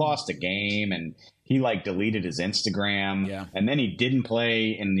 They lost a game and he deleted his Instagram. And then he didn't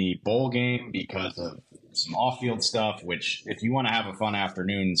play in the bowl game because of some off-field stuff, which if you want to have a fun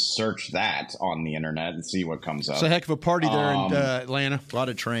afternoon, search that on the internet and see what comes up. It's a heck of a party there in Atlanta. A lot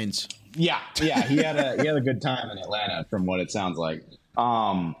of trains. Yeah, he had a good time in Atlanta from what it sounds like.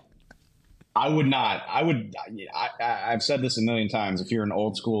 I've said this a million times. If you're an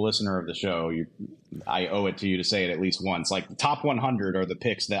old school listener of the show, I owe it to you to say it at least once. The top 100 are the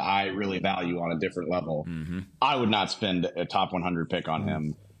picks that I really value on a different level. Mm-hmm. I would not spend a top 100 pick on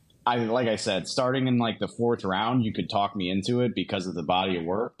him. Like I said, starting in the 4th round, you could talk me into it because of the body of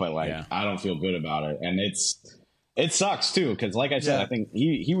work, but I don't feel good about it. And it sucks too. Cause like I said, I think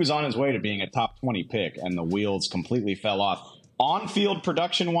he was on his way to being a top 20 pick and the wheels completely fell off on field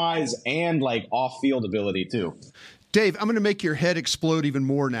production wise and off field ability too. Dave, I'm going to make your head explode even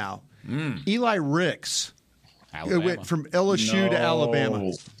more now. Eli Ricks. Alabama. It went from LSU to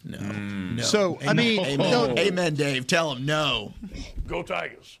Alabama. No. So, Amen. Amen, Dave. Tell him no. Go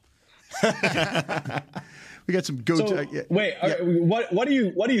Tigers. We got some Wait, what do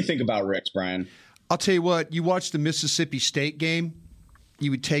you think about Ricks, Brian? I'll tell you what. You watched the Mississippi State game.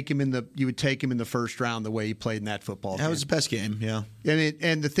 you would take him in the first round the way he played in that football game. That was the best game, yeah.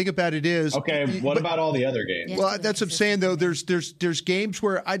 And the thing about it is, okay. What about all the other games? Well, that's what I'm saying though. There's games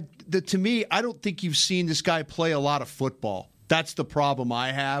where to me, I don't think you've seen this guy play a lot of football. That's the problem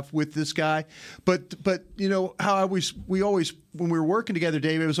I have with this guy. But you know how we always when we were working together,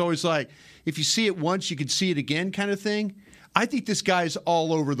 Dave, it was always like if you see it once, you can see it again, kind of thing. I think this guy's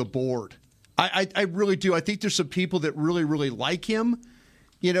all over the board. I really do. I think there's some people that really, really like him,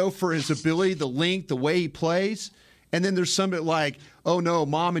 you know, for his ability, the length, the way he plays. And then there's some that like, oh, no,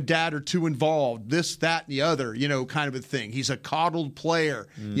 mom and dad are too involved, this, that, and the other, you know, kind of a thing. He's a coddled player.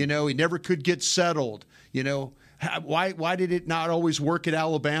 You know, he never could get settled. You know, why did it not always work at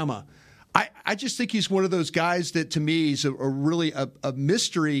Alabama? I just think he's one of those guys that to me is really a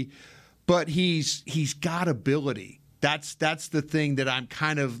mystery, but he's got ability. That's the thing that I'm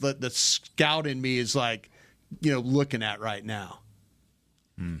kind of the scout in me is like, you know, looking at right now.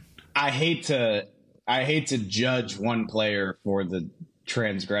 I hate to judge one player for the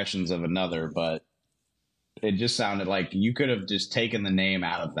transgressions of another, but it just sounded like you could have just taken the name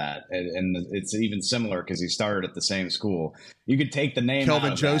out of that, and it's even similar because he started at the same school. You could take the name Kelvin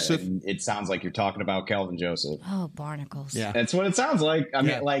out of Joseph. That, and it sounds like you're talking about Kelvin Joseph. Oh, barnacles. Yeah, that's what it sounds like. I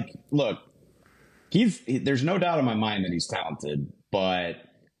mean, like, look. There's no doubt in my mind that he's talented, but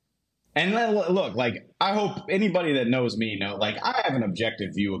look, like I hope anybody that knows me like I have an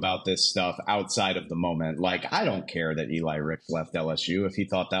objective view about this stuff outside of the moment. Like I don't care that Eli Ricks left LSU if he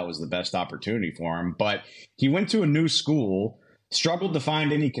thought that was the best opportunity for him, but he went to a new school, struggled to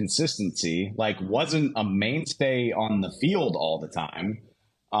find any consistency, like wasn't a mainstay on the field all the time.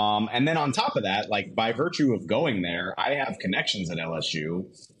 And then on top of that, like by virtue of going there, I have connections at LSU.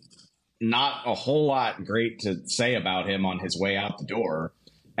 Not a whole lot great to say about him on his way out the door.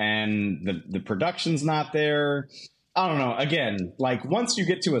 And the production's not there. I don't know. Again, like once you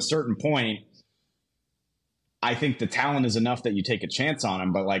get to a certain point, I think the talent is enough that you take a chance on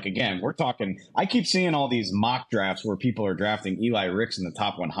him. But like, again, we're talking, I keep seeing all these mock drafts where people are drafting Eli Ricks in the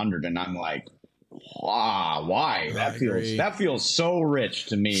top 100. And I'm like, why? That feels so rich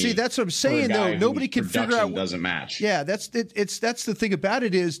to me. See, that's what I'm saying though. Nobody can figure out doesn't match. Yeah, that's the thing about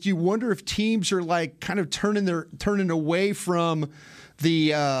it is, do you wonder if teams are like kind of turning away from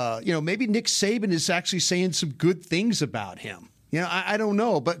the you know, maybe Nick Saban is actually saying some good things about him. You know, I don't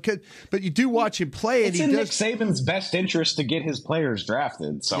know, but you do watch him play, and it's in Nick Saban's best interest to get his players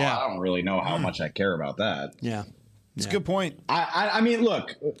drafted. So I don't really know how much I care about that. Yeah, it's a good point. I mean,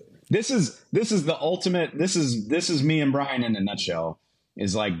 look. This is the ultimate. This is me and Brian in a nutshell.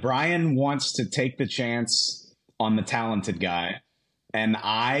 Is like Brian wants to take the chance on the talented guy, and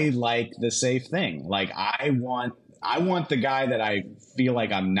I like the safe thing. Like I want the guy that I feel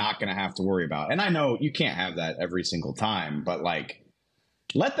like I'm not going to have to worry about. And I know you can't have that every single time, but like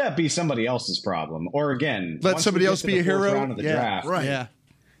let that be somebody else's problem. Or again, let somebody else be a hero. Round of the draft, right?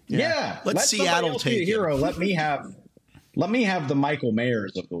 Yeah. Let Seattle take a hero. Let me have the Michael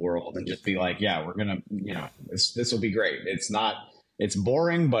Mayers of the world and just be like, yeah, we're going to, you know, this will be great. It's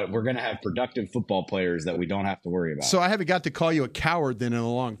boring, but we're going to have productive football players that we don't have to worry about. So I haven't got to call you a coward then in a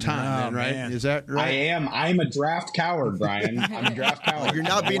long time, right? Man. Is that right? I am. I'm a draft coward, Brian. I'm a draft coward. You're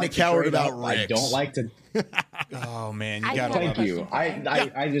not being a coward about Ricks. I don't like to. Oh, man. You got Thank you.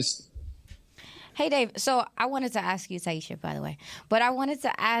 I just. Hey, Dave. So I wanted to ask you, Taisha, by the way, but I wanted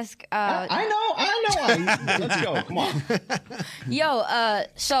to ask. I know. Let's go. Come on.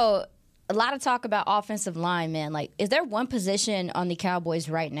 So a lot of talk about offensive line, man. Like, is there one position on the Cowboys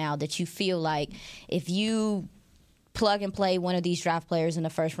right now that you feel like if you plug and play one of these draft players in the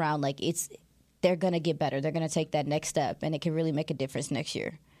first round, like they're going to get better. They're going to take that next step, and it can really make a difference next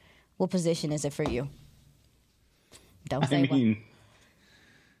year. What position is it for you? Don't say one.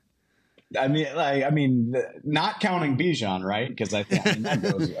 I mean, not counting Bijan, right? Because that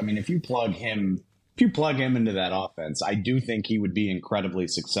goes. I mean, if you plug him into that offense, I do think he would be incredibly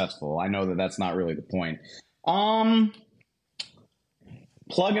successful. I know that that's not really the point.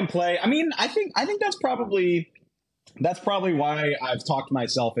 Plug and play. I mean, I think that's probably why I've talked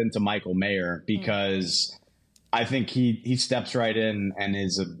myself into Michael Mayer, because I think he steps right in and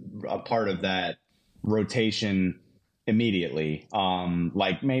is a part of that rotation immediately.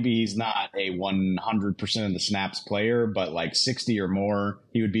 Like maybe he's not a 100% of the snaps player, but like 60 or more,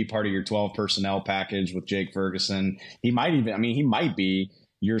 he would be part of your 12 personnel package with Jake Ferguson. He might be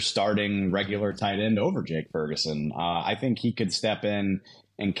your starting regular tight end over Jake Ferguson. I think he could step in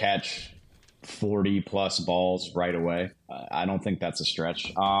and catch 40 plus balls right away. I don't think that's a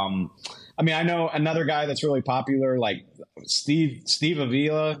stretch. I mean, I know another guy that's really popular, like Steve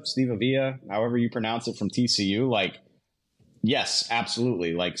Avila, however you pronounce it, from TCU. Like, yes,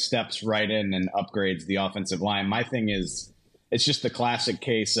 absolutely. Like steps right in and upgrades the offensive line. My thing is, it's just the classic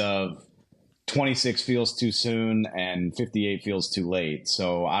case of 26 feels too soon and 58 feels too late.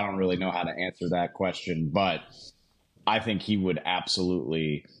 So I don't really know how to answer that question, but I think he would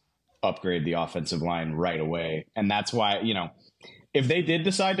absolutely upgrade the offensive line right away. And that's why, if they did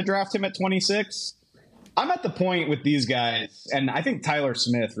decide to draft him at 26, I'm at the point with these guys, and I think Tyler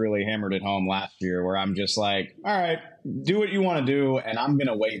Smith really hammered it home last year, where I'm just like, all right, do what you want to do, and I'm going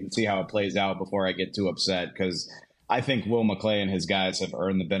to wait and see how it plays out before I get too upset, because I think Will McClay and his guys have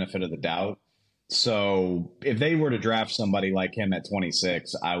earned the benefit of the doubt. So if they were to draft somebody like him at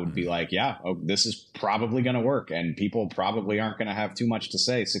 26, I would be like, yeah, this is probably going to work, and people probably aren't going to have too much to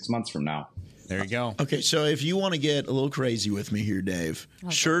say 6 months from now. There you go. Okay, so if you want to get a little crazy with me here, Dave,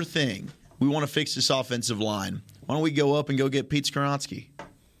 sure thing. We want to fix this offensive line. Why don't we go up and go get Pete Skoronski?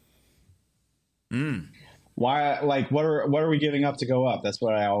 Why? Like, what are we giving up to go up? That's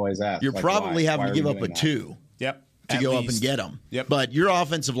what I always ask. You're probably having to give up a that? 2. Yep. To go up and get him. Yep. But your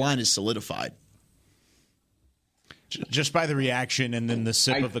offensive line is solidified. Just by the reaction and then the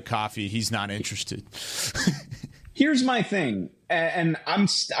sip of the coffee, he's not interested. Here's my thing, and I'm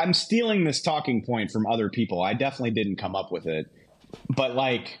stealing this talking point from other people. I definitely didn't come up with it, but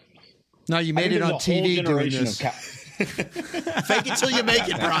like. No, you made it on TV doing this. Fake it till you make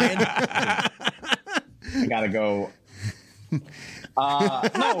it, Brian. I gotta go.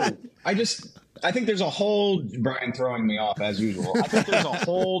 No, I think there's a whole Brian throwing me off as usual. I think there's a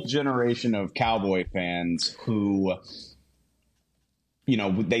whole generation of Cowboy fans who,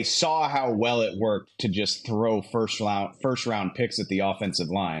 they saw how well it worked to just throw first round picks at the offensive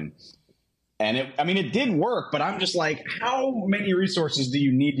line. And it did work, but I'm just like, how many resources do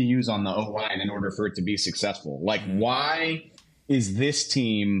you need to use on the O-line in order for it to be successful? Like, why is this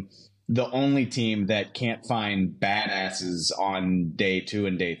team the only team that can't find badasses on day 2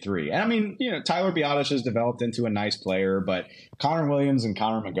 and day 3? And Tyler Biadasz has developed into a nice player, but Connor Williams and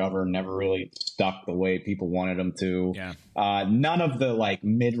Connor McGovern never really stuck the way people wanted them to. Yeah. None of the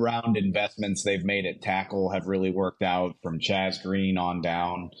mid-round investments they've made at tackle have really worked out from Chaz Green on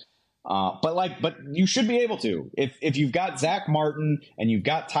down. But you should be able to, if you've got Zach Martin and you've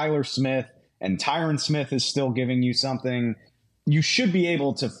got Tyler Smith and Tyron Smith is still giving you something, you should be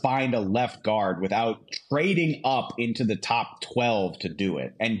able to find a left guard without trading up into the top 12 to do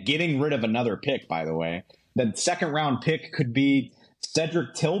it and getting rid of another pick. By the way, the second round pick could be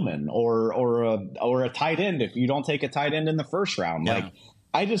Cedric Tillman or a tight end if you don't take a tight end in the first round. Yeah.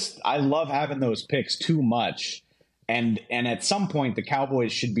 I love having those picks too much. And at some point, the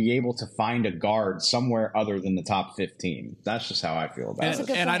Cowboys should be able to find a guard somewhere other than the top 15. That's just how I feel about it.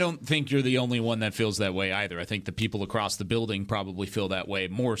 And I don't think you're the only one that feels that way either. I think the people across the building probably feel that way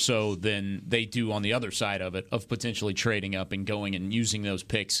more so than they do on the other side of it, of potentially trading up and going and using those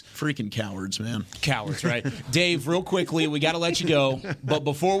picks. Freaking cowards, man. Cowards, right? Dave, real quickly, we got to let you go. But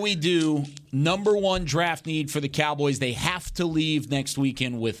before we do, number one draft need for the Cowboys, they have to leave next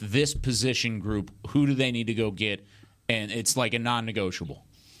weekend with this position group. Who do they need to go get? And it's like a non-negotiable.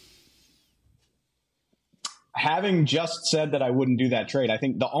 Having just said that I wouldn't do that trade, I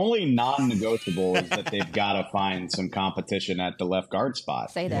think the only non-negotiable is that they've got to find some competition at the left guard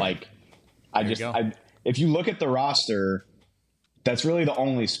spot. Say that. If you look at the roster, that's really the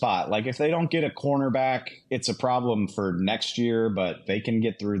only spot. Like, if they don't get a cornerback, it's a problem for next year, but they can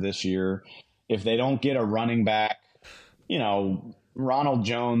get through this year. If they don't get a running back, Ronald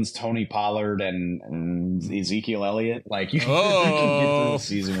Jones, Tony Pollard, and Ezekiel Elliott, you can get through the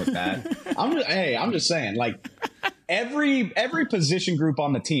season with that. I'm just saying, every position group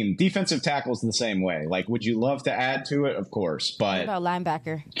on the team, defensive tackles the same way. Would you love to add to it? Of course, but what about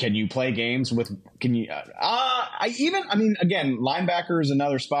linebacker? Can you play games with? Can you? Again, linebacker is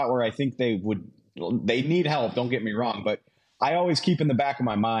another spot where I think they need help. Don't get me wrong, but I always keep in the back of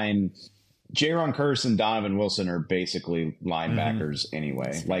my mind, Jaron Curse and Donovan Wilson are basically linebackers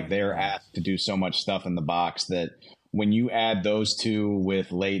anyway. They're asked to do so much stuff in the box that when you add those two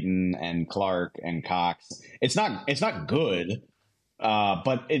with Leighton and Clark and Cox, it's not good,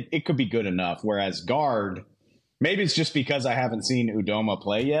 but it could be good enough. Whereas guard, maybe it's just because I haven't seen Udoma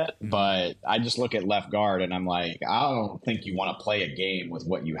play yet, but I just look at left guard and I'm like, I don't think you want to play a game with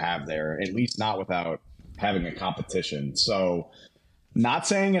what you have there, at least not without having a competition. So Not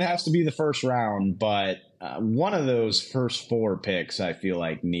saying it has to be the first round, but one of those first 4 picks, I feel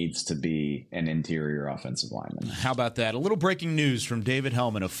like, needs to be an interior offensive lineman. How about that? A little breaking news from David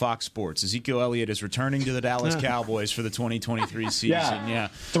Hellman of Fox Sports. Ezekiel Elliott is returning to the Dallas Cowboys for the 2023 season. Yeah.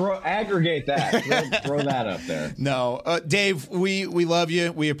 Aggregate that. Throw that up there. No. Dave, we love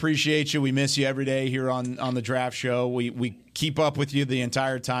you. We appreciate you. We miss you every day here on the Draft Show. We keep up with you the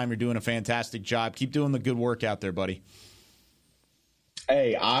entire time. You're doing a fantastic job. Keep doing the good work out there, buddy.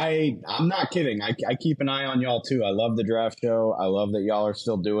 Hey, I'm not kidding. I keep an eye on y'all, too. I love the Draft Show. I love that y'all are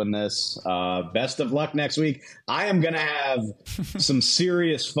still doing this. Best of luck next week. I am going to have some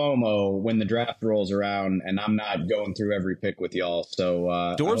serious FOMO when the draft rolls around, and I'm not going through every pick with y'all.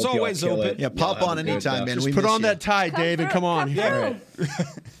 So doors always open. Yeah, pop on anytime, man. Just put on that tie, David. Come on. Yeah.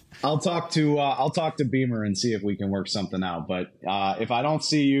 I'll talk to Beamer and see if we can work something out. But if I don't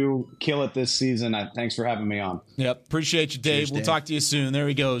see you kill it this season, thanks for having me on. Yep, appreciate you, Dave. Cheers, we'll Dave. talk to you soon. There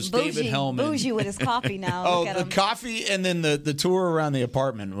he goes, David Hellman. Bougie with his coffee now. Oh, Look at the him. coffee and then the tour around the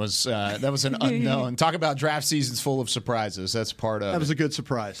apartment was that was an unknown. Talk about draft seasons full of surprises. That's part of That was it. a good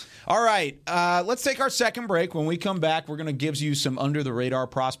surprise. All right, let's take our second break. When we come back, we're going to give you some under-the-radar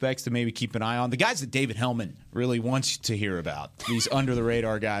prospects to maybe keep an eye on. The guys that David Hellman really wants to hear about, these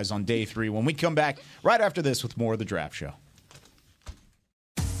under-the-radar guys on day 3. When we come back right after this with more of the Draft Show.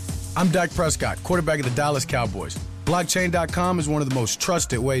 I'm Dak Prescott, quarterback of the Dallas Cowboys. Blockchain.com is one of the most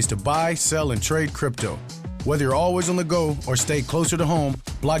trusted ways to buy, sell, and trade crypto. Whether you're always on the go or stay closer to home,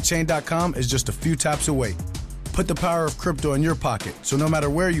 Blockchain.com is just a few taps away. Put the power of crypto in your pocket, so no matter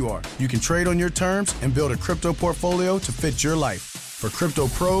where you are, you can trade on your terms and build a crypto portfolio to fit your life. For crypto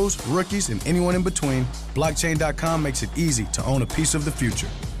pros, rookies, and anyone in between, Blockchain.com makes it easy to own a piece of the future.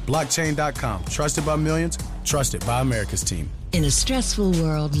 Blockchain.com, trusted by millions, trusted by America's team. In a stressful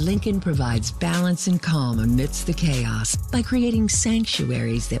world, Lincoln provides balance and calm amidst the chaos by creating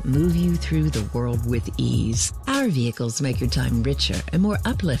sanctuaries that move you through the world with ease. Our vehicles make your time richer and more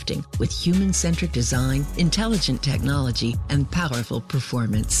uplifting with human-centric design, intelligent technology, and powerful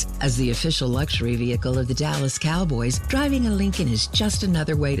performance. As the official luxury vehicle of the Dallas Cowboys, driving a Lincoln is just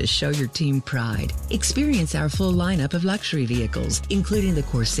another way to show your team pride. Experience our full lineup of luxury vehicles, including the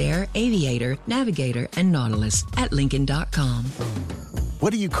Corsair, Aviator, Navigator, and Nautilus at Lincoln.com.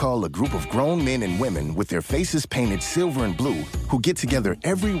 What do you call a group of grown men and women with their faces painted silver and blue who get together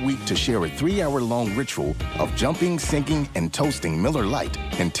every week to share a 3-hour-long ritual of jumping, sinking, and toasting Miller Lite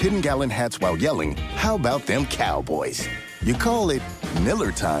in 10-gallon hats while yelling, "How about them Cowboys?" You call it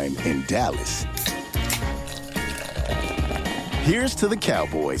Miller Time in Dallas. Here's to the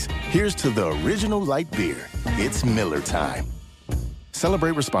Cowboys. Here's to the original light beer. It's Miller Time.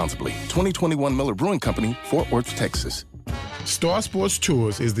 Celebrate responsibly. 2021 Miller Brewing Company, Fort Worth, Texas. Star Sports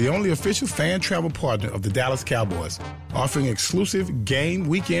Tours is the only official fan travel partner of the Dallas Cowboys, offering exclusive game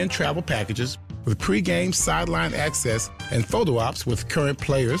weekend travel packages with pre-game sideline access and photo ops with current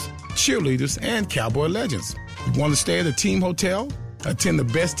players, cheerleaders, and Cowboy legends. You want to stay at a team hotel, attend the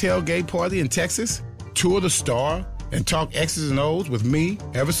best tailgate party in Texas, tour the Star, and talk X's and O's with me,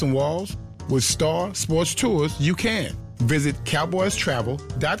 Everson Walls? With Star Sports Tours, you can. Visit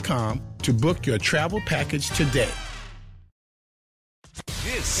cowboystravel.com to book your travel package today.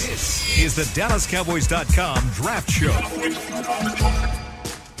 This is the DallasCowboys.com Draft Show.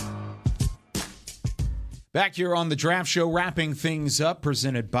 Back here on the Draft Show, wrapping things up,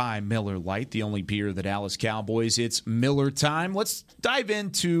 presented by Miller Lite, the only beer of the Dallas Cowboys. It's Miller time. Let's dive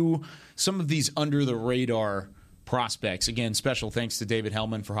into some of these under-the-radar prospects. Again, special thanks to David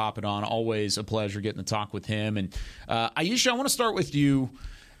Hellman for hopping on. Always a pleasure getting to talk with him. And Aisha, I want to start with you.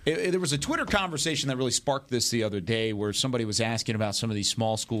 There was a Twitter conversation that really sparked this the other day where somebody was asking about some of these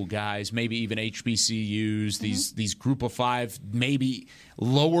small school guys, maybe even HBCUs, these group of 5, maybe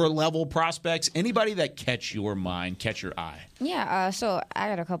lower level prospects. Anybody that catch your mind, catch your eye? Yeah, so I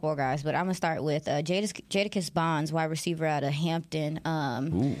got a couple of guys, but I'm going to start with Jadakiss Bonds, wide receiver out of Hampton.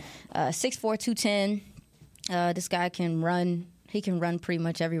 6'4", 210. This guy can run. He can run pretty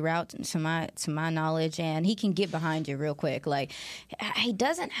much every route to my knowledge, and he can get behind you real quick. Like, he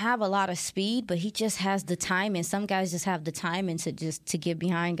doesn't have a lot of speed, but he just has the time. And some guys just have the time and to get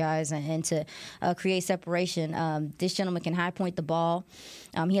behind guys and to create separation. This gentleman can high point the ball.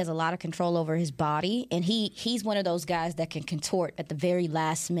 He has a lot of control over his body, and he's one of those guys that can contort at the very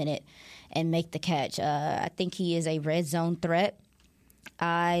last minute and make the catch. I think he is a red zone threat.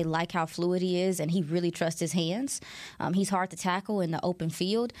 I like how fluid he is, and he really trusts his hands. He's hard to tackle in the open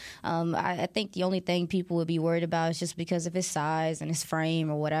field. I think the only thing people would be worried about is just because of his size and his frame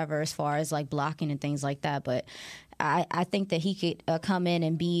or whatever, as far as like blocking and things like that. But I think that he could come in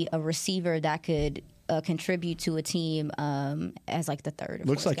and be a receiver that could contribute to a team as like the third.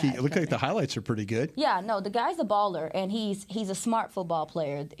 Looks like the highlights are pretty good. Yeah, no, the guy's a baller, and he's a smart football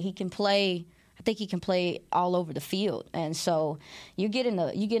player. He can play. I think he can play all over the field, and so you're getting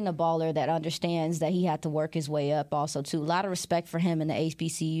a baller that understands that he had to work his way up. Also, too, a lot of respect for him in the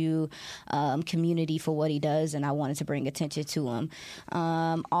HBCU community for what he does, and I wanted to bring attention to him.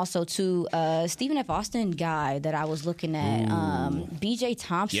 Also, too, Stephen F. Austin guy that I was looking at, B.J.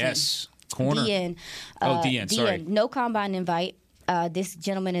 Thompson. Yes, corner. DN, sorry. No combine invite. This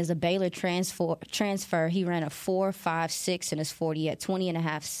gentleman is a Baylor transfer. He ran a 4.56 in his 40 at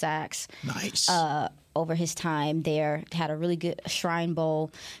 20.5 sacks. Nice. Over his time there. Had a really good Shrine Bowl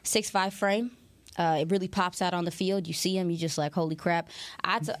 6'5" frame. It really pops out on the field. You see him, you just like, holy crap.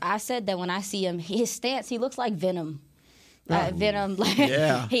 I said that when I see him, his stance, he looks like Venom. Venom, like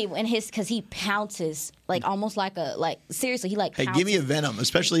because he pounces like almost seriously, he like. Hey, pounces. give me a Venom,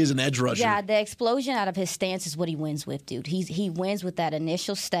 especially as an edge rusher. Yeah, the explosion out of his stance is what he wins with, dude. He wins with that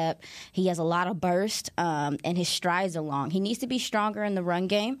initial step. He has a lot of burst, and his strides are long. He needs to be stronger in the run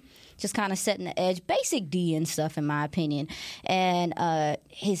game. Just kind of setting the edge, basic DN stuff, in my opinion. And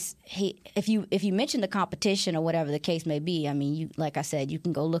if you mention the competition or whatever the case may be, I mean, like I said, you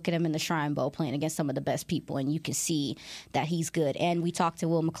can go look at him in the Shrine Bowl playing against some of the best people, and you can see that he's good. And we talked to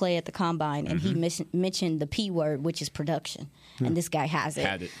Will McClay at the Combine, and he mentioned the P word, which is production, and this guy has it.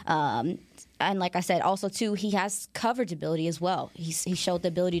 Had it. And like I said, also, too, he has coverage ability as well. He showed the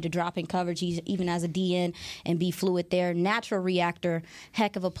ability to drop in coverage even as a DN and be fluid there. Natural reactor,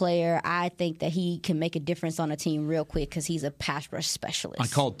 heck of a player. I think that he can make a difference on a team real quick because he's a pass rush specialist. I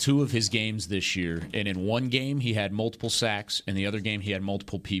called 2 of his games this year, and in one game he had multiple sacks, in the other game he had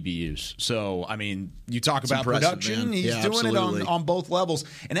multiple PBUs. So, I mean, you talk about production, he's doing it on both levels.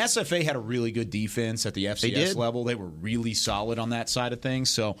 And SFA had a really good defense at the FCS level. They were really solid on that side of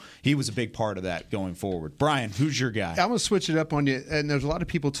things, so he was a big part of that going forward. Brian, who's your guy? I'm going to switch it up on you. And there's a lot of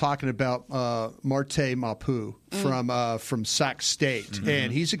people talking about Marte Mapu from Sac State.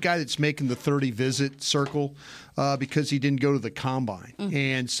 And he's a guy that's making the 30 visit circle because he didn't go to the Combine.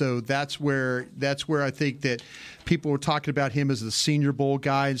 And so that's where I think that people were talking about him as the Senior Bowl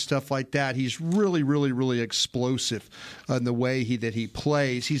guy and stuff like that. He's really, really, really explosive in the way that he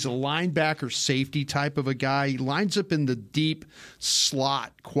plays. He's a linebacker safety type of a guy. He lines up in the deep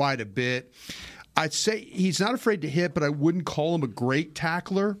slot quite a bit. I'd say he's not afraid to hit, but I wouldn't call him a great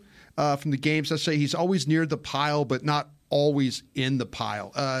tackler from the games. I'd say he's always near the pile, but not always in the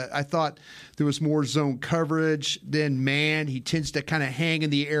pile. I thought there was more zone coverage than man. He tends to kind of hang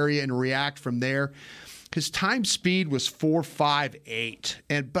in the area and react from there. His time speed was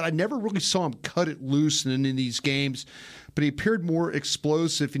 4.58, but I never really saw him cut it loose in these games. But he appeared more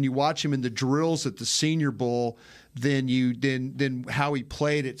explosive, and you watch him in the drills at the Senior Bowl than how he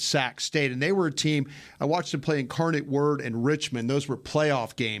played at Sac State. And they were a team. I watched them play Incarnate Word and Richmond. Those were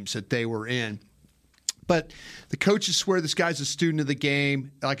playoff games that they were in. But the coaches swear this guy's a student of the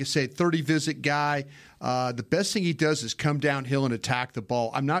game. Like I say, 30-visit guy. The best thing he does is come downhill and attack the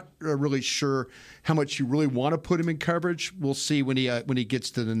ball. I'm not really sure how much you really want to put him in coverage. We'll see when he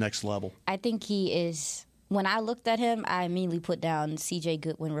gets to the next level. I think he is. When I looked at him, I immediately put down C.J.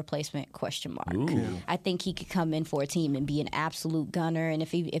 Goodwin replacement ? I think he could come in for a team and be an absolute gunner. And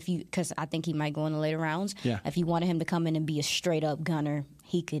if you, because I think he might go in the later rounds. Yeah. If you wanted him to come in and be a straight up gunner,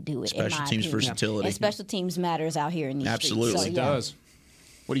 he could do it. Special teams versatility. And special teams matters out here in these Absolutely. streets. It does.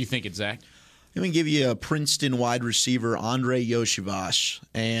 What do you think, Zach? Let me give you a Princeton wide receiver, Andre Yoshivas,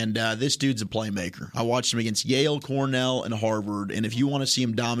 and this dude's a playmaker. I watched him against Yale, Cornell, and Harvard, and if you want to see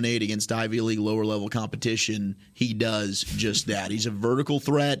him dominate against Ivy League lower-level competition, he does just that. He's a vertical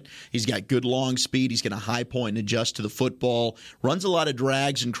threat. He's got good long speed. He's going to high point and adjust to the football. Runs a lot of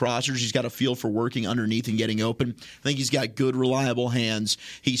drags and crossers. He's got a feel for working underneath and getting open. I think he's got good, reliable hands.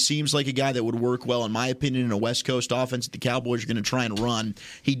 He seems like a guy that would work well, in my opinion, in a West Coast offense that the Cowboys are going to try and run.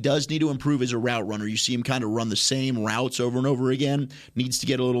 He does need to improve his route runner. You see him kind of run the same routes over and over again. Needs to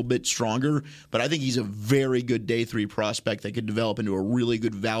get a little bit stronger, but I think he's a very good day 3 prospect that could develop into a really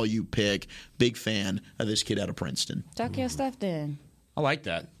good value pick. Big fan of this kid out of Princeton. Talk your stuff then. I like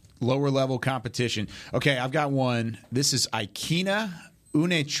that. Lower level competition. Okay, I've got one. This is Ikena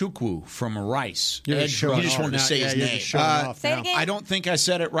Unechukwu from Rice. You just wanted to say his name. Say it again. I don't think I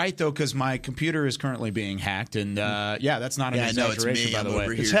said it right, though, because my computer is currently being hacked. And, that's not an exaggeration, by the way.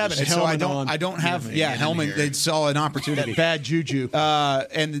 It's having Hellman on. I don't have, Hellman, they saw an opportunity. Bad juju.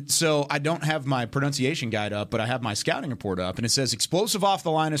 And so I don't have my pronunciation guide up, but I have my scouting report up. And it says, explosive off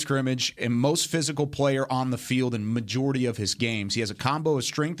the line of scrimmage and most physical player on the field in majority of his games. He has a combo of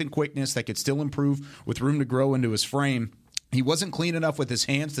strength and quickness that could still improve with room to grow into his frame. He wasn't clean enough with his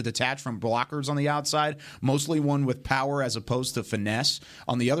hands to detach from blockers on the outside, mostly one with power as opposed to finesse.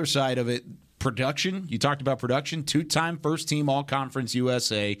 On the other side of it, production. You talked about production. 2-time first-team All-Conference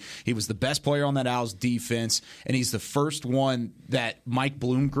USA. He was the best player on that Owls defense, and he's the first one that Mike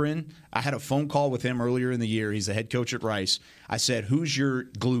Bloomgren, I had a phone call with him earlier in the year. He's the head coach at Rice. I said, who's your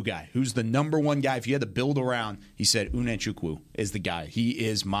glue guy? Who's the number one guy? If you had to build around, he said, Unechukwu is the guy. He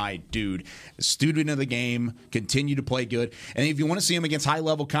is my dude. Student of the game, continue to play good. And if you want to see him against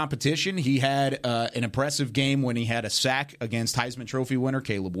high-level competition, he had an impressive game when he had a sack against Heisman Trophy winner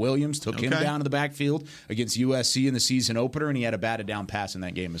Caleb Williams, took him down to the backfield against USC in the season opener, and he had a batted down pass in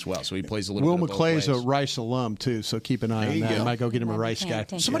that game as well. So he plays a little bit of both ways. Will McClay's a Rice alum, too, so keep an eye on that. I might go get him a Rice guy.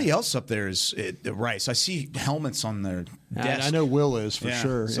 Somebody else up there is at Rice. I see helmets on their desk. I know Will is for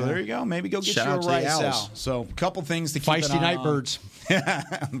sure. So there you go. Maybe go get Shout you a out to Rice the Owls. Owl. So a couple things to keep Feisty an eye Nightbirds.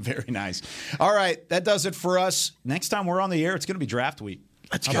 on. Very nice. All right, that does it for us. Next time we're on the air, it's going to be draft week.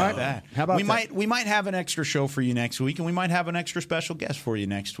 Let's How go. about that? How about we might have an extra show for you next week, and we might have an extra special guest for you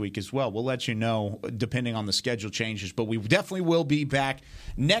next week as well. We'll let you know depending on the schedule changes, but we definitely will be back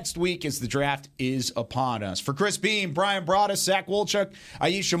next week as the draft is upon us. For Chris Beam, Brian Broaddus, Zach Wolchuk,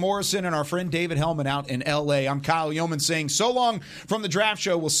 Aisha Morrison, and our friend David Hellman out in L.A., I'm Kyle Yeoman saying so long from the Draft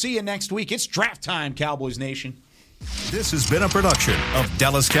Show. We'll see you next week. It's draft time, Cowboys Nation. This has been a production of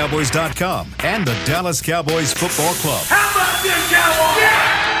DallasCowboys.com and the Dallas Cowboys Football Club. How about this, Cowboys? Yeah!